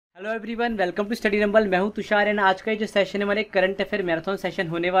Hello everyone, welcome to study rumble. मैं हूं Tushar and आज का ये जो सेशन है हमारे करंट अफेयर मैराथन सेशन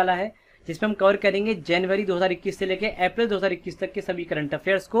होने वाला है, जिसमें हम कवर करेंगे जनवरी 2021 से लेकर अप्रैल 2021 तक के सभी करंट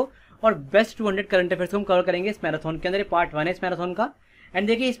अफेयर्स को और बेस्ट 200 करंट अफेयर्स को हम कवर करेंगे इस मैराथन के अंदर। पार्ट 1 है इस मैराथन का। एंड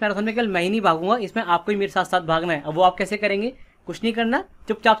देखिए, इस मैराथन में केवल मैं ही नहीं भागूंगा, इसमें आपको ही मेरे साथ साथ भागना है। अब वो आप कैसे करेंगे? कुछ नहीं करना,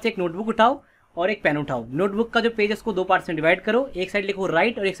 चुपचाप से एक नोटबुक उठाओ और एक पेन उठाओ। नोटबुक का जो पेज है उसको दो पार्ट्स में डिवाइड करो, एक साइड लिखो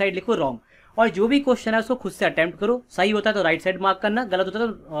राइट और एक साइड लिखो रॉन्ग। और जो भी क्वेश्चन है उसको खुद से अटेम्प्ट करो। सही होता है तो राइट साइड मार्क करना, गलत होता है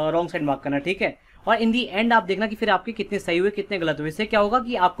तो रॉन्ग साइड मार्क करना, ठीक है। और इन दी एंड आप देखना कि फिर आपके कितने सही हुए कितने गलत हुए। इससे क्या होगा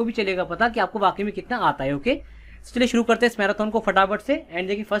कि आपको भी चलेगा पता कि आपको वाकई में कितना आता है। ओके, चलिए शुरू करते हैं इस मैराथन को फटाफट से। एंड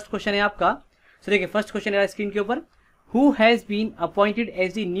देखिए, फर्स्ट क्वेश्चन है आपका। सो देखिए, फर्स्ट क्वेश्चन है स्क्रीन के ऊपर। Who has been appointed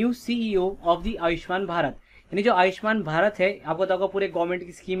as the new CEO of the Ayushman Bharat. यानी जो आयुष्मान भारत है, आपको बताओ पूरे गवर्नमेंट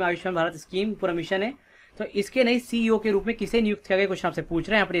की स्कीम है, आयुष्मान भारत स्कीम पूरा मिशन है। तो इसके नए सीईओ के रूप में किसे नियुक्त किया गया, क्वेश्चन आपसे पूछ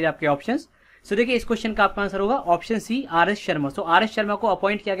रहे हैं। यहाँ पर आपके ऑप्शंस। सो देखिए, इस क्वेश्चन का आपका आंसर होगा option C, R S Sharma. सो आर एस शर्मा को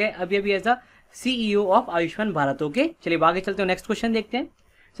अपॉइंट किया गया अभी अभी as a CEO of Ayushman Bharat. Okay, चलिए आगे चलते हैं, नेक्स्ट क्वेश्चन देखते हैं।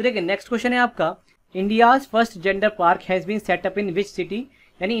 सो देखिए, नेक्स्ट क्वेश्चन है आपका। India's first gender park has been set up in which city.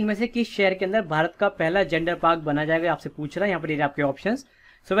 यानी इनमें से किस शहर के अंदर भारत का पहला जेंडर पार्क बना जाएगा, आपसे पूछ रहा है। यहाँ पर आपके ऑप्शंस।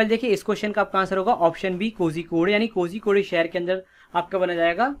 सो वेल देखिए, इस क्वेश्चन का आपका आंसर होगा ऑप्शन बी, कोझिकोड। यानी कोझिकोड शहर के अंदर आपका बना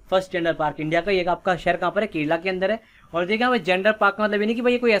जाएगा फर्स्ट जेंडर पार्क इंडिया का। ये आपका शहर कहाँ पर है? केरला के अंदर है। और देखिए, यहाँ जेंडर पार्क का मतलब ये नहीं कि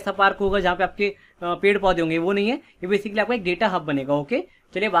भाई कोई ऐसा पार्क होगा जहाँ पे आपके पेड़ पौधे होंगे, वो नहीं है। ये बेसिकली आपका एक डेटा हब बनेगा। ओके,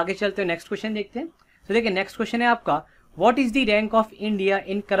 चलिए आगे चलते हैं, नेक्स्ट क्वेश्चन देखते हैं। तो देखिए, नेक्स्ट क्वेश्चन है आपका। What is the rank of India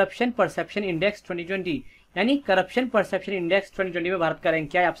in corruption perception index 2020। यानी करप्शन परसेप्शन इंडेक्स 2020 में भारत का रैंक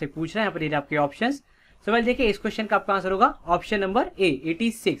क्या है, आपसे पूछ रहे हैं। यहाँ पर आपके ऑप्शंस। सो वेल देखिए, इस क्वेश्चन का आपका आंसर होगा ऑप्शन नंबर ए,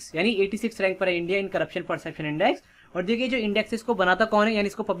 86। यानी 86 रैंक पर है India in corruption perception index. और देखिए, जो इंडेक्स इसको बनाता कौन है, यानी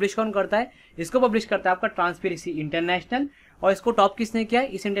इसको पब्लिश कौन करता है? इसको पब्लिश करता है आपका ट्रांसपेरेंसी इंटरनेशनल। और इसको टॉप किसने किया है?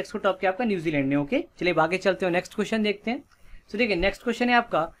 इस इंडेक्स को टॉप किया आपका न्यूजीलैंड ने। ओके, चलिए आगे चलते हो, नेक्स्ट क्वेश्चन देखते हैं। सो देखिए, नेक्स्ट क्वेश्चन है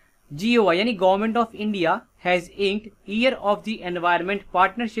आपका। GOI यानी government of India has inked year of the environment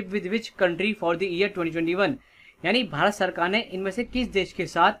partnership with which country for the year 2021। यानी भारत सरकार ने इनमें से किस देश के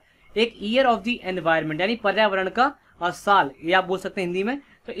साथ एक ईयर ऑफ द एनवायरमेंट यानी पर्यावरण का साल, ये आप बोल सकते हैं हिंदी में,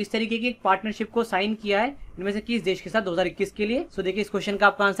 तो इस तरीके की एक पार्टनरशिप को साइन किया है इनमें से किस देश के साथ 2021 के लिए। सो देखिए, इस क्वेश्चन का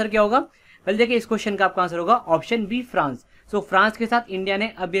आपका आंसर क्या होगा? वेल देखिए, इस क्वेश्चन का आपका आंसर होगा ऑप्शन बी, फ्रांस। सो फ्रांस के साथ इंडिया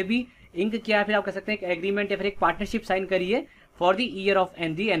ने अभी अभी इंक किया है, फिर आप कह सकते हैं एक एग्रीमेंट या फिर एक पार्टनरशिप साइन करी है for the year of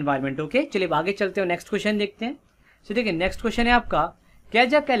and the environment. Okay, चलिए आगे चलते हो, नेक्स्ट क्वेश्चन देखते हैं। सो देखिए, नेक्स्ट क्वेश्चन है आपका।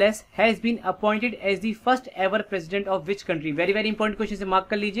 कैजा कैलेस has been appointed as the first ever president of which country. Very very important question से मार्क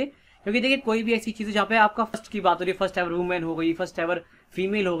कर लीजिए, क्योंकि देखिए कोई भी ऐसी चीज है जहाँ पे आपका फर्स्ट की बात हो रही है, फर्स्ट एवर वुमेन हो गई, फर्स्ट एवर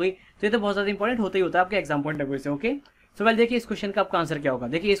फीमेल हो गई, तो ये तो बहुत ज्यादा इंपॉर्टेंट होता ही होता है आपके एग्जाम पॉइंट ऑफ व्यू से। ओके, सो वेल देखिए, इस क्वेश्चन का आपका आंसर क्या होगा?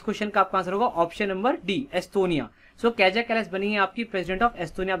 देखिए, इस क्वेश्चन का आपका आंसर होगा ऑप्शन नंबर डी, एस्तोनिया। सो कैजा कैलेस बनी है आपकी प्रेसिडेंट ऑफ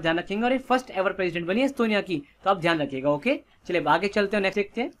एस्तोनिया, आप ध्यान रखेंगे। और ये फर्स्ट एवर प्रेसिडेंट बनी है एस्तोनिया की, तो आप ध्यान रखिएगा। ओके, चलिए आगे चलते हैं, नेक्स्ट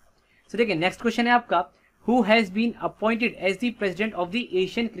देखते हैं। सो देखिए, नेक्स्ट क्वेश्चन है आपका। Who has been appointed as the president of the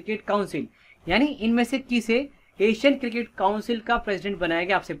Asian cricket council. यानी इनमें से किसे एशियन क्रिकेट काउंसिल का प्रेसिडेंट बनाया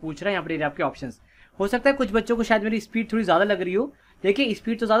गया, आपसे पूछ रहा है। यहाँ पर आपके ऑप्शंस। हो सकता है कुछ बच्चों को शायद मेरी स्पीड थोड़ी ज्यादा लग रही हो। देखिए,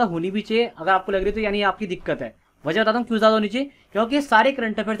 स्पीड तो ज्यादा होनी भी चाहिए, अगर आपको लग रही है तो यानी आपकी दिक्कत है। वजह बताता हूँ क्यों ज्यादा होनी चाहिए, क्योंकि सारे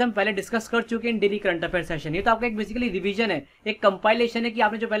करंट अफेयर्स हम पहले डिस्कस कर चुके हैं डेली करंट अफेयर सेशन। ये तो आपका एक बेसिकली रिवीजन है, एक कंपाइलेशन है कि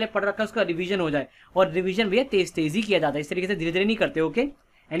आपने जो पहले पढ़ रखा है उसका रिवीजन हो जाए। और रिवीजन भैया तेज ही किया जाता है, इस तरीके से धीरे धीरे नहीं करते। ओके,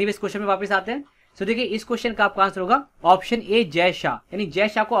 एनीवेज क्वेश्चन में वापस आते हैं। सो देखिए, इस क्वेश्चन का आपका आंसर होगा ऑप्शन ए, जय शाह। यानी जय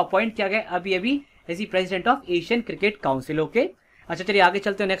शाह को अपॉइंट किया गया अभी अभी as president of Asian cricket council. Okay, अच्छा चलिए आगे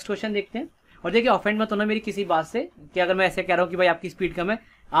चलते हैं, नेक्स्ट क्वेश्चन देखते हैं। और देखिए, ऑफेंड मत होना मेरी किसी बात से कि अगर मैं ऐसे कह रहा हूँ कि भाई आपकी स्पीड कम है।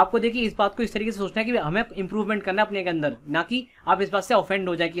 आपको देखिए इस बात को इस तरीके से सोचना है कि हमें इंप्रूवमेंट करना है अपने के अंदर, ना कि आप इस बात से ऑफेंड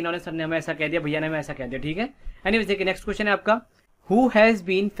हो जाए कि इन्होंने सर ने हमें ऐसा कह दिया, भैया ने हमें ऐसा कह दिया। ठीक है, एनीवेज देखिए, नेक्स्ट क्वेश्चन है आपका। Who has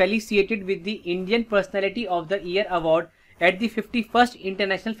been फेलिसिएटेड with the Indian personality of the year award at the 51st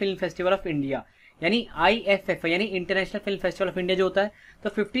international film festival of India. यानी IFF यानी international film festival of India जो होता है, तो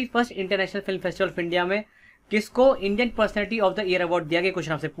 51st international film festival of India में किसको Indian personality of the year award दिया गया,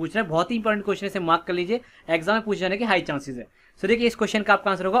 क्वेश्चन आपसे पूछ रहे हैं। बहुत ही इंपॉर्टेंट क्वेश्चन है, मार्क कर लीजिए, एग्जाम में पूछ जाने के हाई चांसेस है। सो देखिए, इस क्वेश्चन का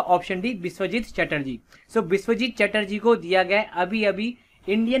आपका आंसर होगा ऑप्शन डी, विश्वजीत चटर्जी। सो विश्वजीत चटर्जी को दिया गया अभी अभी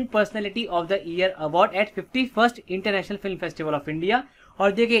Indian personality of the year award eight 51st international film festival of India.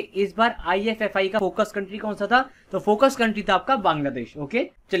 और देखिए, इस बार IFFI का फोकस कंट्री कौन सा था? तो फोकस कंट्री था आपका बांग्लादेश। ओके,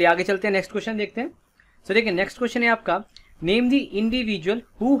 चलिए आगे चलते हैं, नेक्स्ट क्वेश्चन देखते हैं। सो देखिए, नेक्स्ट क्वेश्चन है आपका। Name the individual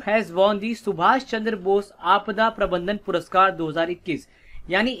who has won the Subhash Chandra Bose आपदा प्रबंधन पुरस्कार 2021।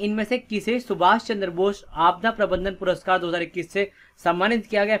 यानी इनमें से किसे सुभाष चंद्र बोस आपदा प्रबंधन पुरस्कार 2021 से सम्मानित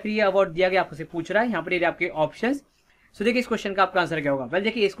किया गया, फिर ये अवार्ड दिया गया, आपसे पूछ रहा है। यहाँ पर आपके ऑप्शंस। सो देखिए, इस क्वेश्चन का आपका आंसर क्या होगा? वेल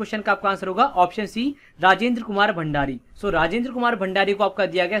देखिए, इस क्वेश्चन का आपका आंसर होगा ऑप्शन सी, राजेंद्र कुमार भंडारी। सो राजेंद्र कुमार भंडारी को आपका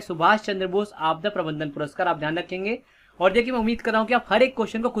दिया गया सुभाष चंद्र बोस आपदा प्रबंधन पुरस्कार, आप ध्यान रखेंगे। और देखिए मैं उम्मीद कर रहा हूँ कि आप हर एक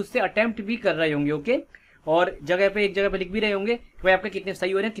क्वेश्चन को खुद से अटेम्प्ट भी कर रहे होंगे, ओके, और एक जगह पे लिख भी रहे होंगे कि भाई आपके कितने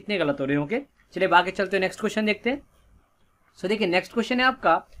सही हो रहे हैं, कितने गलत हो रहे हैं, ओके। चलिए आगे चलते हैं, नेक्स्ट क्वेश्चन देखते हैं। सो देखिए नेक्स्ट क्वेश्चन है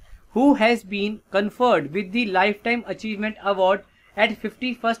आपका, who has been conferred with the life time achievement award eight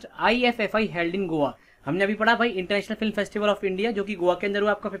 51st IFFI held in Goa. हमने अभी पढ़ा भाई international film festival of India जो कि गोवा के अंदर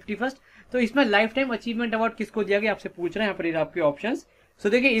हुआ आपका 51st, तो इसमें लाइफ टाइम अचीवमेंट अवार्ड किसको दिया गया आपसे पूछ रहे हैं यहाँ पर आपके ऑप्शंस। सो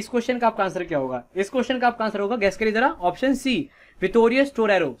देखिए इस क्वेश्चन का आपका आंसर क्या होगा, इस क्वेश्चन का आपका आंसर होगा, गैस करिए जरा, ऑप्शन सी विटोरियो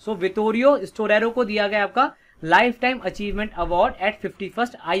स्टोरेरो। सो विटोरियो स्टोरेरो को दिया गया आपका life time achievement award eight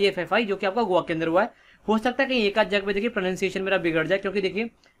 51st IFFI जो कि आपका गोवा के अंदर हुआ है। हो सकता है कि एक आध जगह पे देखिए प्रोनाउंसिएशन मेरा बिगड़ जाए, क्योंकि देखिए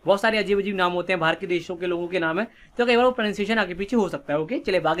बहुत सारे अजीब अजीब नाम होते हैं, बाहर के देशों के लोगों के नाम है, तो कई बार वो प्रोनाउंसिएशन आगे पीछे हो सकता है, ओके।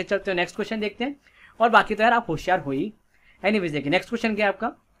 चलिए आगे चलते हैं, नेक्स्ट क्वेश्चन देखते हैं, और बाकी तो यार आप होशियार हो ही। एनीवेज देखिए नेक्स्ट क्वेश्चन क्या है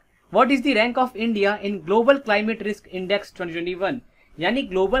आपका, what is the rank of India in global climate risk index 2021, यानी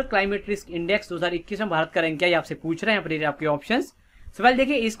ग्लोबल क्लाइमेट रिस्क इंडेक्स 2021 में भारत का रैंक क्या है आपसे पूछ रहे हैं यहाँ पर आपके ऑप्शंस। सो वेल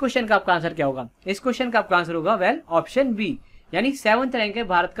देखिए इस क्वेश्चन का आपका आंसर क्या होगा, इस क्वेश्चन का आपका आंसर होगा वेल ऑप्शन बी, यानी 7th रैंक है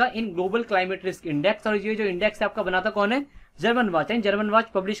भारत का in global climate risk index. और ये जो इंडेक्स है आपका बनाता कौन है, जर्मन वॉच, यानी जर्मन वॉच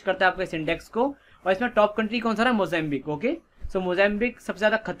पब्लिश करता है आपका इस इंडेक्स को, और इसमें टॉप कंट्री कौन सा है, मोजाम्बिक, ओके। सो मोजाम्बिक सबसे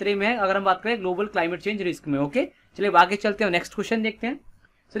ज्यादा खतरे में है अगर हम बात करें ग्लोबल क्लाइमेट चेंज रिस्क में, ओके। चलिए आगे चलते हैं, नेक्स्ट क्वेश्चन देखते हैं।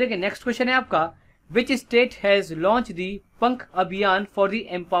 सो देखिए नेक्स्ट क्वेश्चन है आपका, विच स्टेट हैज लॉन्च दी पंख अभियान for the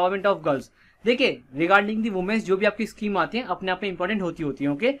empowerment of girls. देखिए रिगार्डिंग दी वुमेन्स जो भी आपकी स्कीम आती है अपने आप में इंपॉर्टेंट होती है,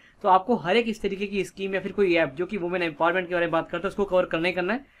 ओके। तो आपको हर एक इस तरीके की स्कीम या फिर कोई ऐप जो कि वुमेन एम्पावरमेंट के बारे में बात करता है उसको कवर करना ही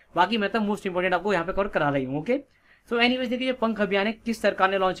करना है, बाकी मैं तो मोस्ट इंपॉर्टेंट आपको यहाँ पे कवर करा रही हूँ, ओके। सो एनीवेज देखिए ये पंख अभियान है किस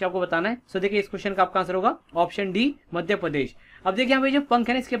सरकार ने लॉन्च किया आपको बताना है। सो देखिए इस क्वेश्चन का आपका आंसर होगा ऑप्शन डी, मध्य प्रदेश। अब देखिए यहाँ पे जो पंख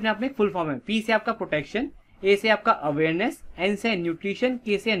है इसके अपने आप में फुल फॉर्म है, पी से आपका प्रोटेक्शन, ए से आपका अवेयरनेस, एन से न्यूट्रिशन,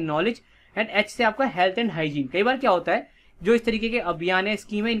 के से नॉलेज, एंड एच से आपका हेल्थ एंड हाइजीन। कई बार क्या होता है जो इस तरीके के अभियान है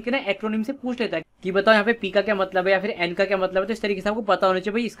स्कीम है इनके ना एक्रोनिम से पूछ लेता है कि बताओ यहाँ पे पी का क्या मतलब है या फिर एन का क्या मतलब है, तो इस तरीके से आपको पता होना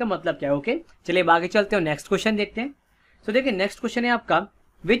चाहिए भाई इसका मतलब क्या है, ओके। चलिए आगे चलते हैं, नेक्स्ट क्वेश्चन देखते हैं। सो देखिए नेक्स्ट क्वेश्चन है आपका,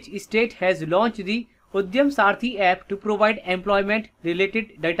 विच स्टेट हैज लॉन्च दी उद्यम सारथी app to provide employment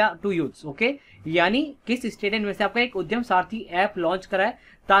related data to youths, okay. यानी किस स्टेट में से आपका एक उद्यम सारथी ऐप लॉन्च करा है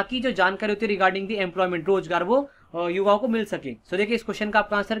ताकि जो जानकारी होती है रिगार्डिंग दी एम्प्लॉयमेंट रोजगार वो युवाओं को मिल सके। सो देखिए इस क्वेश्चन का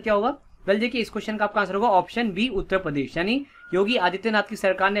आपका आंसर क्या होगा, वेल देखिए इस क्वेश्चन का आपका आंसर होगा ऑप्शन बी, उत्तर प्रदेश, यानी योगी आदित्यनाथ की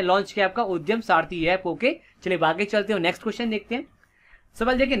सरकार ने लॉन्च किया आपका उद्यम सारथी ऐप, ओके। चलिए आगे चलते हैं, नेक्स्ट क्वेश्चन देखते हैं। सो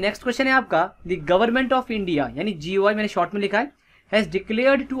वेल देखिए नेक्स्ट क्वेश्चन है आपका, द गवर्नमेंट ऑफ इंडिया यानी GOI मैंने शॉर्ट में लिखा है, has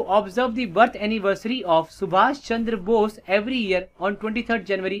declared to observe the birth anniversary of Subhash Chandra Bose every year on 23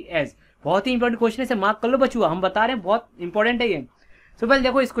 January as. बहुत ही इंपॉर्टेंट क्वेश्चन है, इसे मार्क कर लो बचुआ, हम बता रहे हैं बहुत इंपॉर्टेंट है ये। सो वेल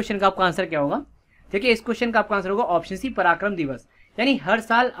देखो इस क्वेश्चन का आपका आंसर क्या होगा, देखिए इस क्वेश्चन का आपका आंसर होगा ऑप्शन सी, पराक्रम दिवस। यानी हर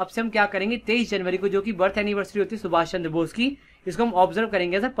साल अब से हम क्या करेंगे 23 जनवरी को जो कि बर्थ एनिवर्सरी होती है सुभाष चंद्र बोस की, इसको हम ऑब्जर्व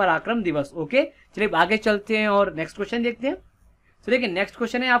करेंगे एज पराक्रम दिवस, ओके। चलिए आगे चलते हैं और नेक्स्ट क्वेश्चन देखते हैं। तो देखिए नेक्स्ट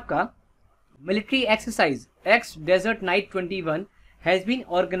क्वेश्चन है आपका, military exercise x Desert Knight 21 has been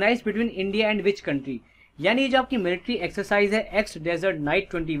organised between India and which country. यानी जो आपकी मिलिट्री एक्सरसाइज है एक्स डेजर्ट नाइट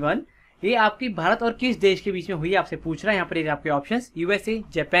 21 ये आपकी भारत और किस देश के बीच में हुई है आपसे पूछ रहा है यहाँ पर आपके ऑप्शंस, यूएसए,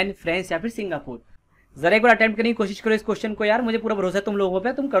 जापान, फ्रांस या फिर सिंगापुर। जरा एक बार अटेम्प्ट करने की कोशिश करो इस क्वेश्चन को यार, मुझे पूरा भरोसा है तुम लोगों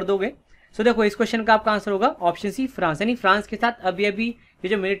पे, तुम कर दोगे। सो देखो इस क्वेश्चन का आपका आंसर होगा ऑप्शन सी, फ्रांस, यानी फ्रांस के साथ अभी अभी ये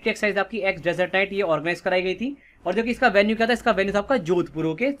जो मिलिट्री एक्सरसाइज आपकी एक्स डेजर्ट नाइट ये ऑर्गेनाइज कराई गई थी। और जो कि इसका वेन्यू क्या था, इसका वेन्यू था आपका जोधपुर,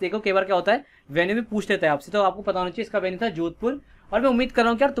 ओके। देखो कई बार क्या होता है वेन्यू भी पूछ लेता है आपसे, तो आपको पता होना चाहिए इसका वेन्यू था जोधपुर। और मैं उम्मीद कर रहा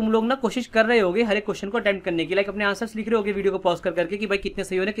हूँ कि यार तुम लोग ना कोशिश कर रहे होगे हर एक क्वेश्चन को अटेम्प्ट करने की, लाइक अपने आंसर्स लिख रहे होगे वीडियो को पॉज करके कि भाई कितने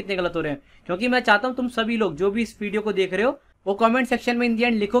सही हो रहे हैं कितने गलत हो रहे हैं, क्योंकि मैं चाहता हूँ तुम सभी लोग जो भी इस वीडियो को देख रहे हो वो कमेंट सेक्शन में इन दी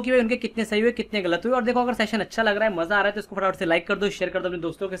एंड लिखो कि भाई उनके कितने सही हुए कितने गलत हुए। और देखो अगर सेशन अच्छा लग रहा है मजा आ रहा है तो इसको फटाफट से लाइक कर दो, शेयर कर दो अपने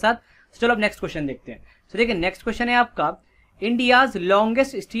दोस्तों के साथ। चलो अब नेक्स्ट क्वेश्चन देखते हैं। तो देखिए नेक्स्ट क्वेश्चन है आपका, India's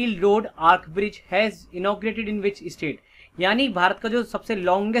longest steel road arch bridge has inaugurated in which state. यानी भारत का जो सबसे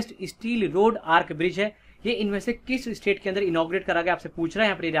longest steel road arch bridge है ये इनमें से किस स्टेट के अंदर इनॉग्रेट करा गया आपसे पूछ रहा है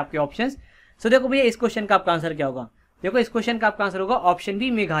यहाँ पर आपके ऑप्शंस। सो देखो भैया इस क्वेश्चन का आपका आंसर क्या होगा, देखो इस क्वेश्चन का आपका आंसर होगा ऑप्शन बी,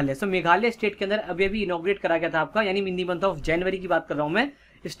 मेघालय। सो मेघालय स्टेट के अंदर अभी अभी इनॉग्रेट करा गया था आपका, यानी इन दी मंथ ऑफ जनवरी की बात कर रहा हूं मैं,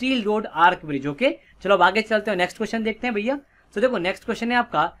 steel road arch bridge, okay. चलो अब आगे चलते हैं, नेक्स्ट क्वेश्चन देखते हैं भैया। तो देखो नेक्स्ट क्वेश्चन है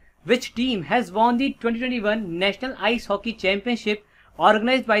आपका, which team has won the 2021 national ice hockey championship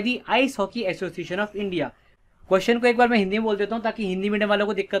organised by the ice hockey association of India. Question को एक बार मैं हिंदी में बोल देता हूँ ताकि हिंदी मीडियम वालों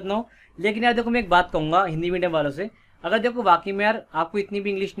को दिक्कत ना हो। लेकिन यार देखो मैं एक बात कहूंगा हिंदी मीडियम वालों से, अगर देखो वाकई में यार आपको इतनी भी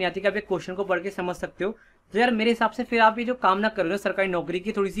इंग्लिश नहीं आती कि आप एक क्वेश्चन को पढ़ के समझ सकते हो, तो यार मेरे हिसाब से फिर आप ये जो काम ना कर रहे हो सरकारी नौकरी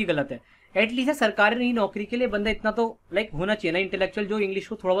की थोड़ी सी गलत है। एटलीस्ट सरकारी नौकरी के लिए बंदा इतना तो लाइक होना चाहिए ना इंटेलेक्चुअल, जो इंग्लिश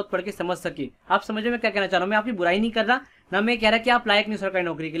को थोड़ा बहुत पढ़ के समझ सके। आप समझ में क्या कहना चाह रहा हूँ, मैं आपकी बुराई नहीं कर रहा ना, मैं कह रहा कि आप लायक नहीं सरकारी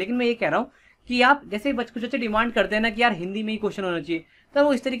नौकरी के, लेकिन मैं ये कह रहा हूँ कि आप जैसे कुछ बच्चे डिमांड करते हैं ना कि यार हिंदी में ही क्वेश्चन होना चाहिए, तो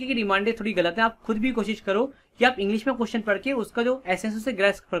वो इस तरीके की डिमांडें थोड़ी गलत है। आप खुद भी कोशिश करो कि आप इंग्लिश में क्वेश्चन पढ़ के उसका जो एसेंस उसे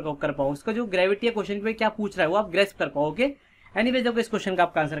ग्रेस्प कर पाओ, उसका जो ग्रेविटी है क्वेश्चन पे क्या पूछ रहा है वो आप ग्रेस्प कर पाओ। ओके, एनीवेज देखो इस क्वेश्चन का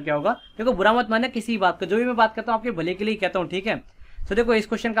आपका आंसर क्या होगा। देखो बुरा मत मानना किसी बात का, जो भी मैं बात करता हूँ आपके भले के लिए कहता हूँ, ठीक है। तो देखो इस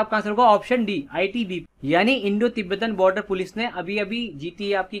क्वेश्चन का आपका आंसर होगा ऑप्शन डी, ITB, यानी इंडो तिब्बतन बॉर्डर पुलिस ने अभी अभी जीती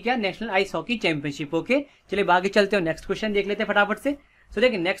है आपकी क्या, national ice hockey championship. Okay, चलिए आगे चलते हो, नेक्स्ट क्वेश्चन देख लेते हैं फटाफट से। तो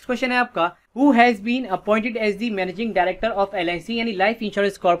देखिए नेक्स्ट क्वेश्चन है आपका, who has been appointed as the managing director of LIC, यानी लाइफ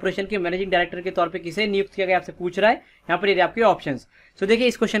इंश्योरेंस कॉर्पोरेशन के मैनेजिंग डायरेक्टर के तौर पे किसे नियुक्त किया गया आपसे पूछ रहा है। यहाँ पर ये आपके ऑप्शंस। तो देखिए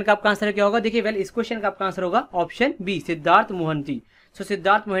इस क्वेश्चन का आपका आंसर क्या होगा। देखिए वेल इस क्वेश्चन का आपका आंसर होगा ऑप्शन बी, सिद्धार्थ मोहंती। सो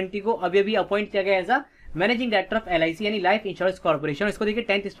सिद्धार्थ मोहंती को अभी अभी अपॉइंट किया गया as a managing director of LIC, यानी लाइफ इंश्योरेंस कॉर्पोरेशन। इसको देखिए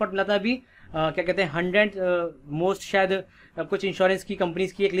 10th स्पॉट मिला था अभी, क्या कहते हैं 100 मोस्ट शायद कुछ इंश्योरेंस की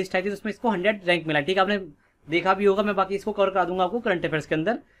कंपनीज की एक लिस्ट आई थी, उसमें इसको 100 रैंक मिला। ठीक है, आपने देखा भी होगा, मैं बाकी इसको कवर करा दूंगा आपको करंट अफेयर्स के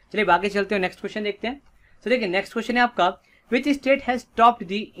अंदर। चलिए आगे चलते हैं, नेक्स्ट क्वेश्चन देखते हैं। तो देखिए नेक्स्ट क्वेश्चन है आपका, which state has topped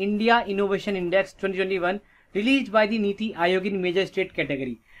the India innovation index 2021 release by the NITI Aayog in major state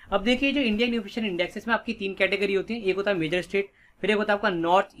category. अब देखिए जो इंडिया इनोवेशन इंडेक्स है इसमें आपकी 3 कैटेगरी होती है, एक होता है मेजर स्टेट, फिर एक होता है आपका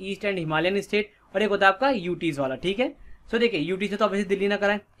north east and Himalayan state, और एक होता है आपका यूटीज वाला। ठीक है, सो देखिए यूटीज में तो ऑब्वियसली दिल्ली ना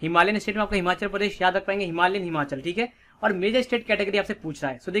कराएं, हिमालयन स्टेट में आपका हिमाचल प्रदेश याद रख पाएंगे, हिमालयन हिमाचल। ठीक है, और मेजर स्टेट कैटेगरी आपसे पूछ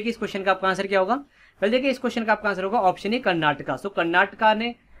रहा है। सो देखिए इस क्वेश्चन का आपका आंसर क्या होगा। पहले देखिए इस क्वेश्चन का आपका आंसर होगा ऑप्शन ए, कर्नाटका। सो कर्नाटका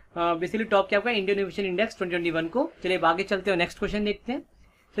ने बेसिकली टॉप किया आपका इंडियन इनोवेशन इंडेक्स 2021 को। चलिए आगे चलते हो, नेक्स्ट क्वेश्चन देखते हैं।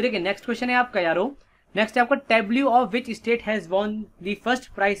 तो देखिए नेक्स्ट क्वेश्चन है आपका यारो, नेक्स्ट है आपका, Tableau of which state has won the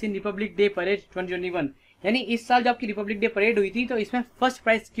first prize in Republic day parade 2021, यानी इस साल जो आपकी रिपब्लिक डे परेड हुई थी तो इसमें फर्स्ट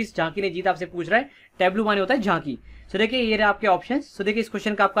प्राइज किस झांकी ने जीता आपसे पूछ रहा है। टेब्लू माने होता है झांकी। सो देखिए ये रहे आपके ऑप्शन। सो देखिए इस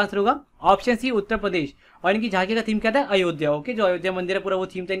क्वेश्चन का आपका आंसर होगा ऑप्शन सी, उत्तर प्रदेश, और इनकी झांकी का थीम क्या था, अयोध्या। ओके, जो अयोध्या मंदिर है पूरा वो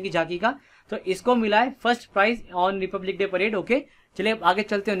थीम था इनकी झांकी का, तो इसको मिला है first prize on Republic day parade. Okay, चलिए आगे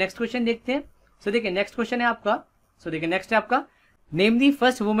चलते हो, नेक्स्ट क्वेश्चन देखते हैं। सो देखिए नेक्स्ट क्वेश्चन है आपका, सो देखिए नेक्स्ट है आपका, name the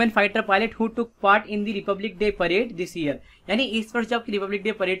first women fighter pilot who took part in the Republic day parade this year, यानी इस वर्ष जो आपकी रिपब्लिक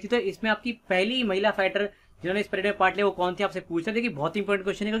डे परेड थी तो इसमें आपकी पहली महिला फाइटर जिन्होंने इस परेड में पार्ट लिया वो कौन थी आपसे पूछ रहे। देखिए बहुत इंपॉर्टेंट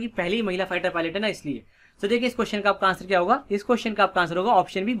क्वेश्चन है क्योंकि पहली महिला फाइटर पायलट है ना, इसलिए। तो देखिए इस क्वेश्चन का आपका आंसर क्या होगा। इस क्वेश्चन का आपका आंसर होगा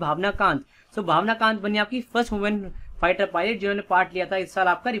ऑप्शन बी, भावना कांत। सो भावना कांत बनी आपकी फर्स्ट वुमेन फाइटर पायलट जिन्होंने पार्ट लिया था इस साल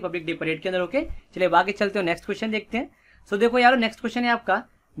आपका रिपब्लिक डे परेड के अंदर। ओके, चलिए आगे चलते हो, नेक्स्ट क्वेश्चन देखते हैं। सो देखो यारो नेक्स्ट क्वेश्चन है आपका,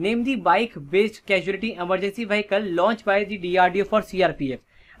 name the bike based casualty emergency vehicle launch by the DRDO for CRPF।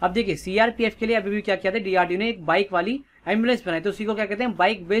 अब देखिए CRPF के लिए अभी भी क्या किया था, DRDO ने एक बाइक वाली एम्बुलेंस बनाई, तो उसी को क्या कहते हैं,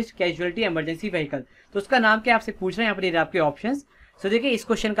 bike based casualty emergency vehicle. तो उसका नाम क्या आपसे पूछ रहे हैं, यहाँ पर आपके ऑप्शंस। सो देखिए इस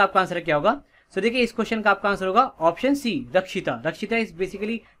क्वेश्चन का आपका आंसर क्या होगा। सो देखिए इस क्वेश्चन का आपका आंसर होगा ऑप्शन सी, रक्षिता। रक्षिता इस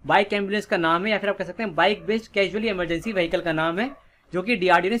बेसिकली बाइक एम्बुलेंस का नाम है, या फिर आप कह सकते हैं bike based casually emergency vehicle का नाम है, जो कि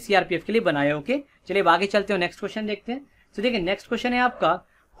DRDO ने CRPF के लिए बनाया। ओके, चलिए आगे चलते हो, नेक्स्ट क्वेश्चन देखते हैं। तो देखिए नेक्स्ट क्वेश्चन है आपका,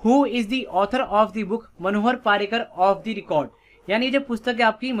 who is the author of the book Manohar Parrikar of the record, यानी जो पुस्तक है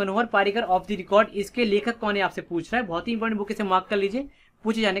आपकी मनोहर पारिकर ऑफ द रिकॉर्ड, इसके लेखक कौन है आपसे पूछ रहा है। बहुत ही इंपॉर्टेंट बुक, इसे मार्क कर लीजिए,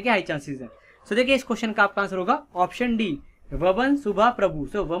 पूछे जाने के हाई चांसेस है। सो देखिए इस क्वेश्चन का आपका आंसर होगा ऑप्शन डी, वमन सुभा प्रभु।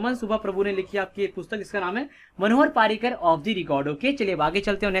 सो वमन सुभा प्रभु ने लिखी आपकी एक पुस्तक, इसका नाम है मनोहर Parrikar of the record. Okay, चलिए आगे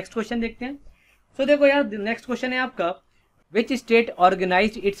चलते हो, नेक्स्ट क्वेश्चन देखते हैं। सो देखो यार नेक्स्ट क्वेश्चन है आपका, which state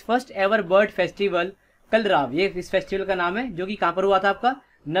organised it's first ever bird festival Kalrav. ये इस फेस्टिवल का नाम है, जो कि कहां पर हुआ था आपका,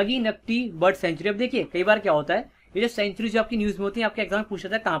 नगी नकटी बर्ड सेंचुरी। अब देखिए कई बार क्या होता है, ये जो सेंचुरी जो आपकी न्यूज में होती है आपके एग्जाम में पूछा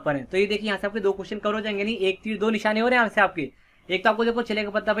था कहां पर है, तो ये देखिए यहाँ से आपके 2 क्वेश्चन कवर हो जाएंगे, नहीं 1 तीर 2 निशाने हो रहे हैं यहाँ से आपके। एक तो आपको देखो चलेगा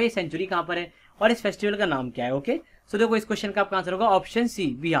पता भाई सेंचुरी कहां पर है और इस फेस्टिवल का नाम क्या है। ओके, सो देखो इस क्वेश्चन का आपका आंसर होगा ऑप्शन सी,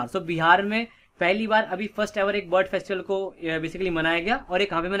 बिहार। सो बिहार में पहली बार अभी फर्स्ट एवर एक बर्ड फेस्टिवल को बेसिकली मनाया गया, और एक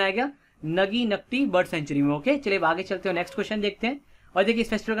कहां पे मनाया गया, नगी नकटी बर्ड सेंचुरी में। ओके, चलिए आगे चलते हो, नेक्स्ट क्वेश्चन देखते हैं। और देखिए इस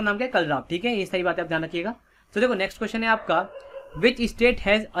फेस्टिवल का नाम क्या है, कलराव। ठीक है, ये सारी बातें आप ध्यान रखिएगा। तो देखो नेक्स्ट क्वेश्चन है आपका, which state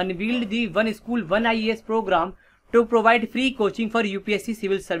has unveiled the one school one IAS programme to provide free coaching for UPSC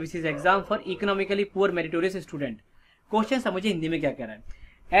civil services exam for economically poor meritorious student. Question समझिए हिंदी में क्या कह रहा है,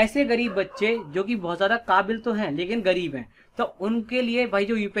 ऐसे गरीब बच्चे जो कि बहुत ज्यादा काबिल तो हैं लेकिन गरीब हैं, तो उनके लिए भाई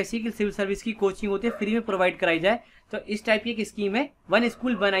जो UPSC की सिविल सर्विस की कोचिंग होती है फ्री में प्रोवाइड कराई जाए, तो इस टाइप की एक स्कीम है one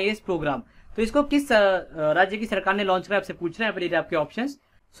school one IAS programme. तो इसको किस राज्य की सरकार ने लॉन्च करा आपसे पूछ रहे हैं, पर आपके ऑप्शंस।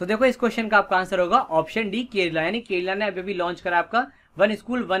 सो देखो इस क्वेश्चन का आपका आंसर होगा ऑप्शन डी, केरला, यानी केरला ने अभी लॉन्च करा आपका one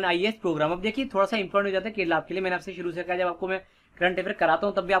school one IAS programme. अब देखिए थोड़ा सा इंपॉर्टेंट हो जाता है केरला आपके लिए, मैंने आपसे शुरू से कहा, जब आपको मैं करंट अफेयर कराता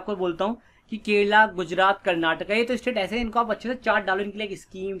हूँ तब भी आपको बोलता हूँ कि केरला, गुजरात, कर्नाटक, ये तो स्टेट ऐसे हैं, इनको आप अच्छे से चार्ट डालो, इनके लिए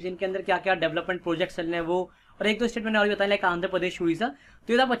स्कीम्स, इनके अंदर क्या क्या डेवलपमेंट प्रोजेक्ट चल रहे हैं वो, और 1-2 स्टेट मैंने और भी बताया लाइक आंध्र प्रदेश, उड़ीसा,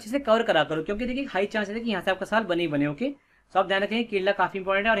 तो ये आप अच्छे से कवर करा करो, क्योंकि देखिए हाई चांसेस है कि यहाँ से आपका साल बने ही बने। ओके, तो आप ध्यान रखें केरला काफी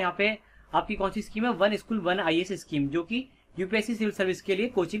इंपॉर्टेंट है, और यहाँ पे आपकी कौन सी स्कीम है, one school one IAS scheme, जो कि UPSC सिविल सर्विस के लिए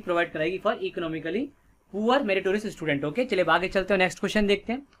कोचिंग प्रोवाइड कराएगी for economically poor meritorious student. Okay, चलिए आगे चलते हैं, नेक्स्ट क्वेश्चन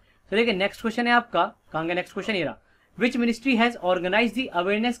देखते हैं। तो देखिए नेक्स्ट क्वेश्चन है आपका, कहां गया नेक्स्ट क्वेश्चन, ये रहा, which ministry has organise the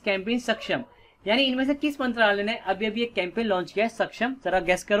awareness campaign सक्षम यानी इनमें से किस मंत्रालय ने अभी अभी एक कैंपेन लॉन्च किया है सक्षम? जरा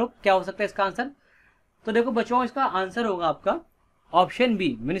गेस करो क्या हो सकता है इसका आंसर। तो देखो बच्चों, इसका आंसर होगा आपका option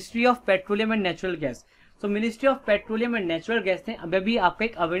B, ministry of petroleum and natural gas. तो ministry of petroleum and natural gas ने अभी अभी आपका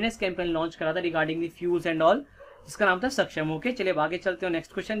एक अवेयरनेस कैंपेन लॉन्च करा था regarding the fuels and all, जिसका नाम था सक्षम। ओके, चलिए आगे चलते हो,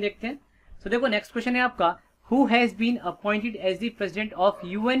 नेक्स्ट क्वेश्चन देखते हैं। तो देखो नेक्स्ट क्वेश्चन है आपका, who has been appointed as the president of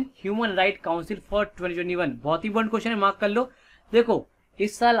UN human right council for 2021। बहुत ही इंपॉर्टेंट क्वेश्चन है, मार्क कर लो। देखो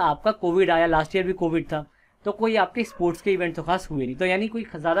इस साल आपका कोविड आया, लास्ट ईयर भी कोविड था, तो कोई आपके स्पोर्ट्स के इवेंट तो खास हुए नहीं, तो यानी कोई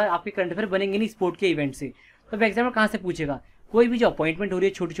ज्यादा आपके करंट अफेयर बनेंगे नहीं स्पोर्ट के इवेंट से। तो एग्जाम में कहाँ से पूछेगा? कोई भी जो अपॉइंटमेंट हो रही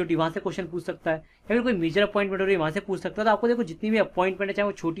है छोटी छोटी, वहां से क्वेश्चन पूछ सकता है, या फिर कोई मेजर अपॉइंटमेंट हो रही है वहां से पूछ सकता है। तो आपको देखो जितनी भी अपॉइंटमेंट है, चाहे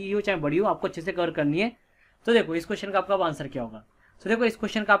वो छोटी ही हो चाहे बड़ी हो, आपको अच्छे से कवर करनी है। तो देखो इस क्वेश्चन का आपका आंसर क्या होगा? तो देखो इस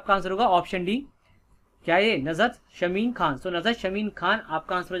क्वेश्चन का आपका आंसर होगा ऑप्शन डी, क्या ये नजरत शमीन खान। तो नजरत शमीन खान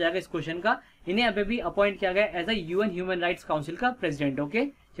आपका आंसर हो जाएगा इस क्वेश्चन का। इन्हें अभी भी अपॉइंट किया गया as a UN human rights council का प्रेसिडेंट। ओके,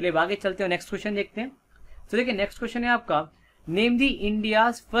 चलिए आगे चलते हो, नेक्स्ट क्वेश्चन देखते हैं। तो देखिए नेक्स्ट क्वेश्चन है आपका, name the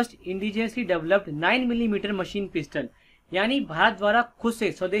India's first indigenously developed 9 millimetre machine pistol. यानी भारत द्वारा खुद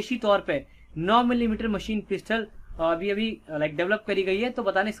से स्वदेशी तौर पे 9 मिलीमीटर मशीन पिस्टल अभी अभी लाइक डेवलप करी गई है, तो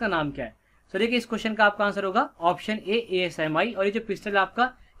बताने इसका नाम क्या है। तो देखिए इस क्वेश्चन का आपका आंसर होगा ऑप्शन ए, ASMI। और ये जो पिस्टल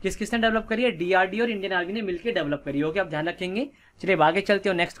आपका किसने डेवलप करी है? DRDO और इंडियन आर्मी ने मिलकर डेवलप करी होगी, आप ध्यान रखेंगे। चलिए आगे चलते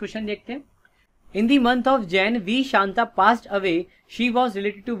हो, नेक्स्ट क्वेश्चन देखते हैं। इन the month of Jain we Shanta passed away, she was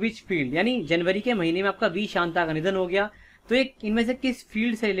related to which field. यानी जनवरी के महीने में आपका वी शांता का निधन हो गया, तो एक इनमें से किस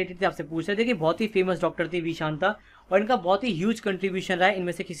फील्ड से रिलेटेड थे आपसे पूछ रहे। देखिए बहुत ही फेमस डॉक्टर थी वी शांता, और इनका बहुत ही ह्यूज कंट्रीब्यूशन रहा है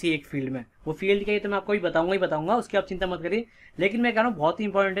इनमें से किसी एक फील्ड में। वो फील्ड क्या है तो मैं आपको ही बताऊंगा, उसकी आप चिंता मत करिए, लेकिन मैं कह रहा हूँ बहुत ही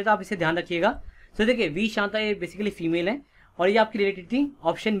इंपॉर्टेंट है, तो आप इसे ध्यान रखिएगा। तो देखिए वी शांता ये बेसिकली फीमेल है, और ये आपकी रिलेटेड थी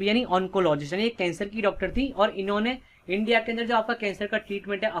ऑप्शन बी यानी ऑन्कोलॉजिस्ट, यानी कैंसर की डॉक्टर थी, और इन्होंने इंडिया के अंदर जो आपका कैंसर का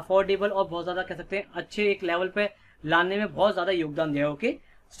ट्रीटमेंट है अफोर्डेबल और बहुत ज्यादा कह सकते हैं अच्छे एक लेवल पे लाने में बहुत ज्यादा योगदान दिया है। ओके,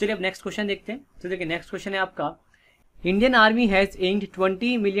 चलिए अब नेक्स्ट क्वेश्चन देखते हैं। तो देखिए नेक्स्ट क्वेश्चन है आपका, Indian army has inked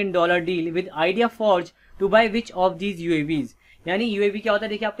 $20 million deal with idea forge to by which of these UAVs. यानी यूएवी क्या होता है?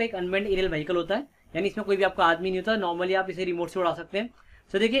 देखिए आपका एक अनमैन्ड एरियल व्हीकल होता है, यानी इसमें कोई भी आपका आदमी नहीं होता, नॉर्मली आप इसे रिमोट से उड़ा सकते हैं।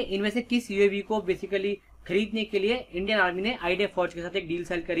 तो देखिए इनमें से किस यूएवी को बेसिकली खरीदने के लिए इंडियन आर्मी ने आइडिया फॉर्ज के साथ एक डील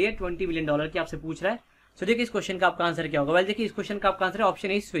सेल करी है $20 मिलियन की, आपसे पूछ रहा है। तो देखिए इस क्वेश्चन का आपका आंसर क्या होगा? वेल देखिए इस क्वेश्चन का आपका आंसर है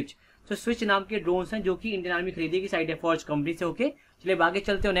ऑप्शन ए, स्विच। तो स्विच नाम के ड्रोन्स हैं जो कि इंडियन आर्मी खरीदेगी इस आइडिया फॉर्ज कंपनी से। ओके, चलिए आगे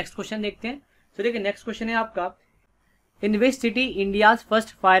चलते हो, नेक्स्ट क्वेश्चन देखते हैं। तो देखिए नेक्स्ट क्वेश्चन है आपका, इन which city India's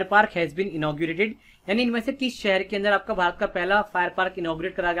first fire park has been inaugurated. यानी इनमें से किस शहर के अंदर आपका भारत का पहला फायर पार्क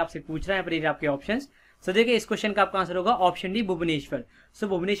इनॉग्रेट करा गया, आपसे पूछ रहा है। पर आपके ऑप्शंस, तो देखिए इस क्वेश्चन का आपका आंसर होगा ऑप्शन डी, भुवनेश्वर। सो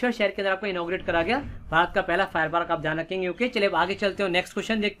भुवनेश्वर शहर के अंदर आपको इनॉग्रेट करा गया भारत का पहला फायर पार्क, आप ध्यान रखेंगे। ओके, चलिए आगे चलते हो, नेक्स्ट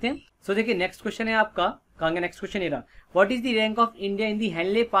क्वेश्चन देखते हैं। सो देखिए नेक्स्ट क्वेश्चन है आपका, कहां नेक्स्ट क्वेश्चन है, what is the rank of India in the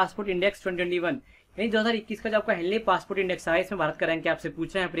Henley passport index 2021। यानी 2021 का जो आपका हेनले पासपोर्ट इंडेक्स है, इसमें भारत का रैंक आपसे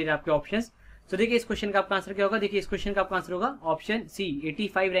पूछ रहे हैं। पर आपके ऑप्शन, तो देखिए इस क्वेश्चन का आपका आंसर क्या होगा? देखिए इस क्वेश्चन का आपका आंसर होगा ऑप्शन सी,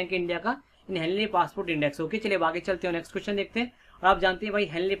 85 रैंक इंडिया का इन हेनले पासपोर्ट इंडेक्स। ओके, चलिए आगे चलते हो, नेक्स्ट क्वेश्चन देखते हैं। और आप जानते हैं भाई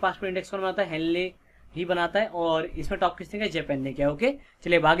हेनले पासपोर्ट इंडेक्स कौन बनाता है? हेनले ही बनाता है, और इसमें टॉप किसने किया? जापान ने किया। ओके,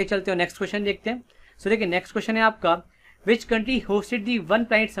 चलिए आगे चलते हो, नेक्स्ट क्वेश्चन देखते हैं। सो देखिए नेक्स्ट क्वेश्चन है आपका, which country hosted the one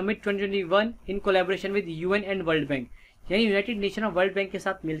planet summit 2021 in collaboration with UN and world bank. यानी यूनाइटेड नेशन और वर्ल्ड बैंक के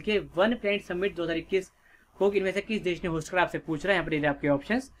साथ मिलकर वन प्लैनेट समिट 2021 को इनमें से किस देश ने होस्ट करा, आपसे पूछ रहे हैं। यहाँ पर आपके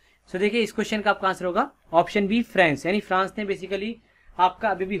ऑप्शन, सो देखिए इस क्वेश्चन का आपका आंसर होगा ऑप्शन बी, फ्रांस। यानी फ्रांस ने बेसिकली आपका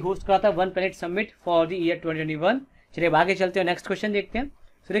अभी भी होस्ट करा था one planet summit for the year 2021। चलिए आगे चलते हो, नेक्स्ट क्वेश्चन देखते हैं।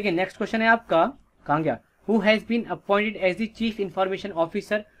 सो देखिए नेक्स्ट क्वेश्चन है आपका, कहां गया, who has been appointed as the chief information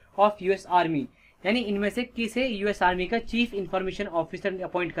officer of US army. यानी इनमें से किसे यूएस आर्मी का चीफ इंफॉर्मेशन ऑफिसर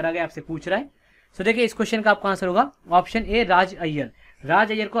अपॉइंट करा गया, आपसे पूछ रहा है। सो देखिए इस क्वेश्चन का आपका आंसर होगा ऑप्शन ए, राज अय्यर।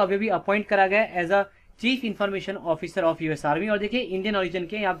 राज अय्यर को अभी भी अपॉइंट करा गया as a chief information officer of US army. और देखिए इंडियन ओरिजिन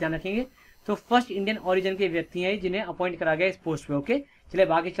के, आप ध्यान रखेंगे, तो फर्स्ट इंडियन ओरिजिन के व्यक्ति हैं जिन्हें अपॉइंट करा गया इस पोस्ट पे। ओके, चलिए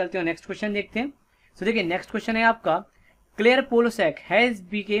आगे चलते हो, नेक्स्ट क्वेश्चन देखते हैं। सो देखिए नेक्स्ट क्वेश्चन है आपका, clear पोलोसैक has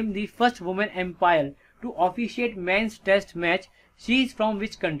became the first women empire to officiate mains test match, she is from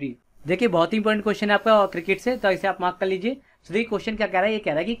which country. देखिए बहुत ही इंपॉर्टेंट क्वेश्चन है आपका क्रिकेट से, तो इसे आप मार्क कर लीजिए। तो देखिए क्वेश्चन क्या कह रहा है, ये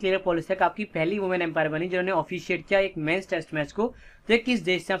कह रहा है कि क्लियर पोलोसैक आपकी पहली वुमेन एम्पायर बनी जिन्होंने ऑफिशिएट किया एक मेंस टेस्ट मैच को। तो किस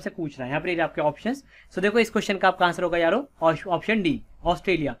देश से आपसे पूछ रहा है, यहाँ पर आपके ऑप्शंस। सो देखो इस क्वेश्चन का आपका आंसर होगा यारो option D,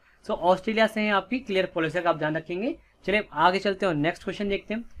 Australia. So Australia से है आपकी क्लियर पोलोसैक, आप ध्यान रखेंगे। चलिए आगे चलते हो, नेक्स्ट क्वेश्चन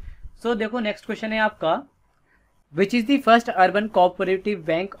देखते हैं। सो देखो नेक्स्ट क्वेश्चन है आपका, which is the first urban cooperative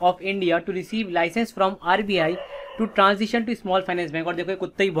bank of India to receive licence from RBI to transition to small finance bank. और देखो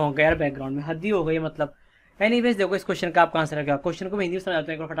कुत्ता ही भौंक गया यार बैकग्राउंड में, हद ही हो गई मतलब। एनीवेज देखो इस क्वेश्चन का आपका आंसर क्या, क्वेश्चन को मैं हिंदी में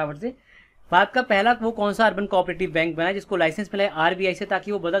समझाता हूँ फटाफट से। भारत का पहला वो कौन सा अर्बन कोऑपरेटिव बैंक बना है जिसको लाइसेंस मिला है आरबीआई से,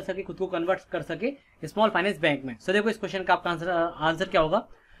 ताकि वो बदल सके, खुद को कन्वर्ट कर सके स्मॉल फाइनेंस बैंक में। सो देखो इस क्वेश्चन का आपका आंसर क्या होगा।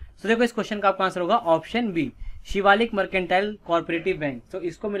 सो देखो इस क्वेश्चन का आपका आंसर होगा option B, Shivalik mercantile corporative bank. तो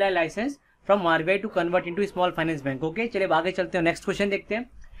इसको मिला है licence from RBI to convert into small finance bank. Okay, चलिए आगे चलते हैं, नेक्स्ट क्वेश्चन देखते हैं।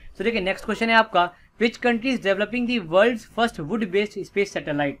 तो देखिए नेक्स्ट क्वेश्चन है आपका, which country is developing the world's first would based space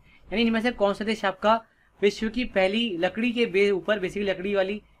satellite. यानी इनमें से कौन सा देश आपका विश्व की पहली लकड़ी के ऊपर बेसिकली लकड़ी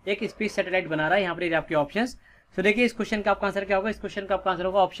वाली एक स्पेस सैटेलाइट बना रहा है। यहाँ पर आपके ऑप्शंस। तो देखिए इस क्वेश्चन का आपका आंसर क्या होगा, इस क्वेश्चन का आपका आंसर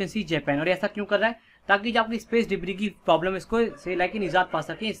होगा ऑप्शन सी, जापान। और ऐसा क्यों कर रहा है, ताकि जो आपकी स्पेस डिब्री की प्रॉब्लम इसको से लाइक निजात पा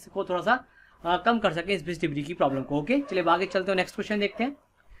सके, इसको थोड़ा सा कम कर सके स्पेस डिब्री की प्रॉब्लम को। ओके, चलिए आगे चलते हैं, नेक्स्ट क्वेश्चन देखते हैं।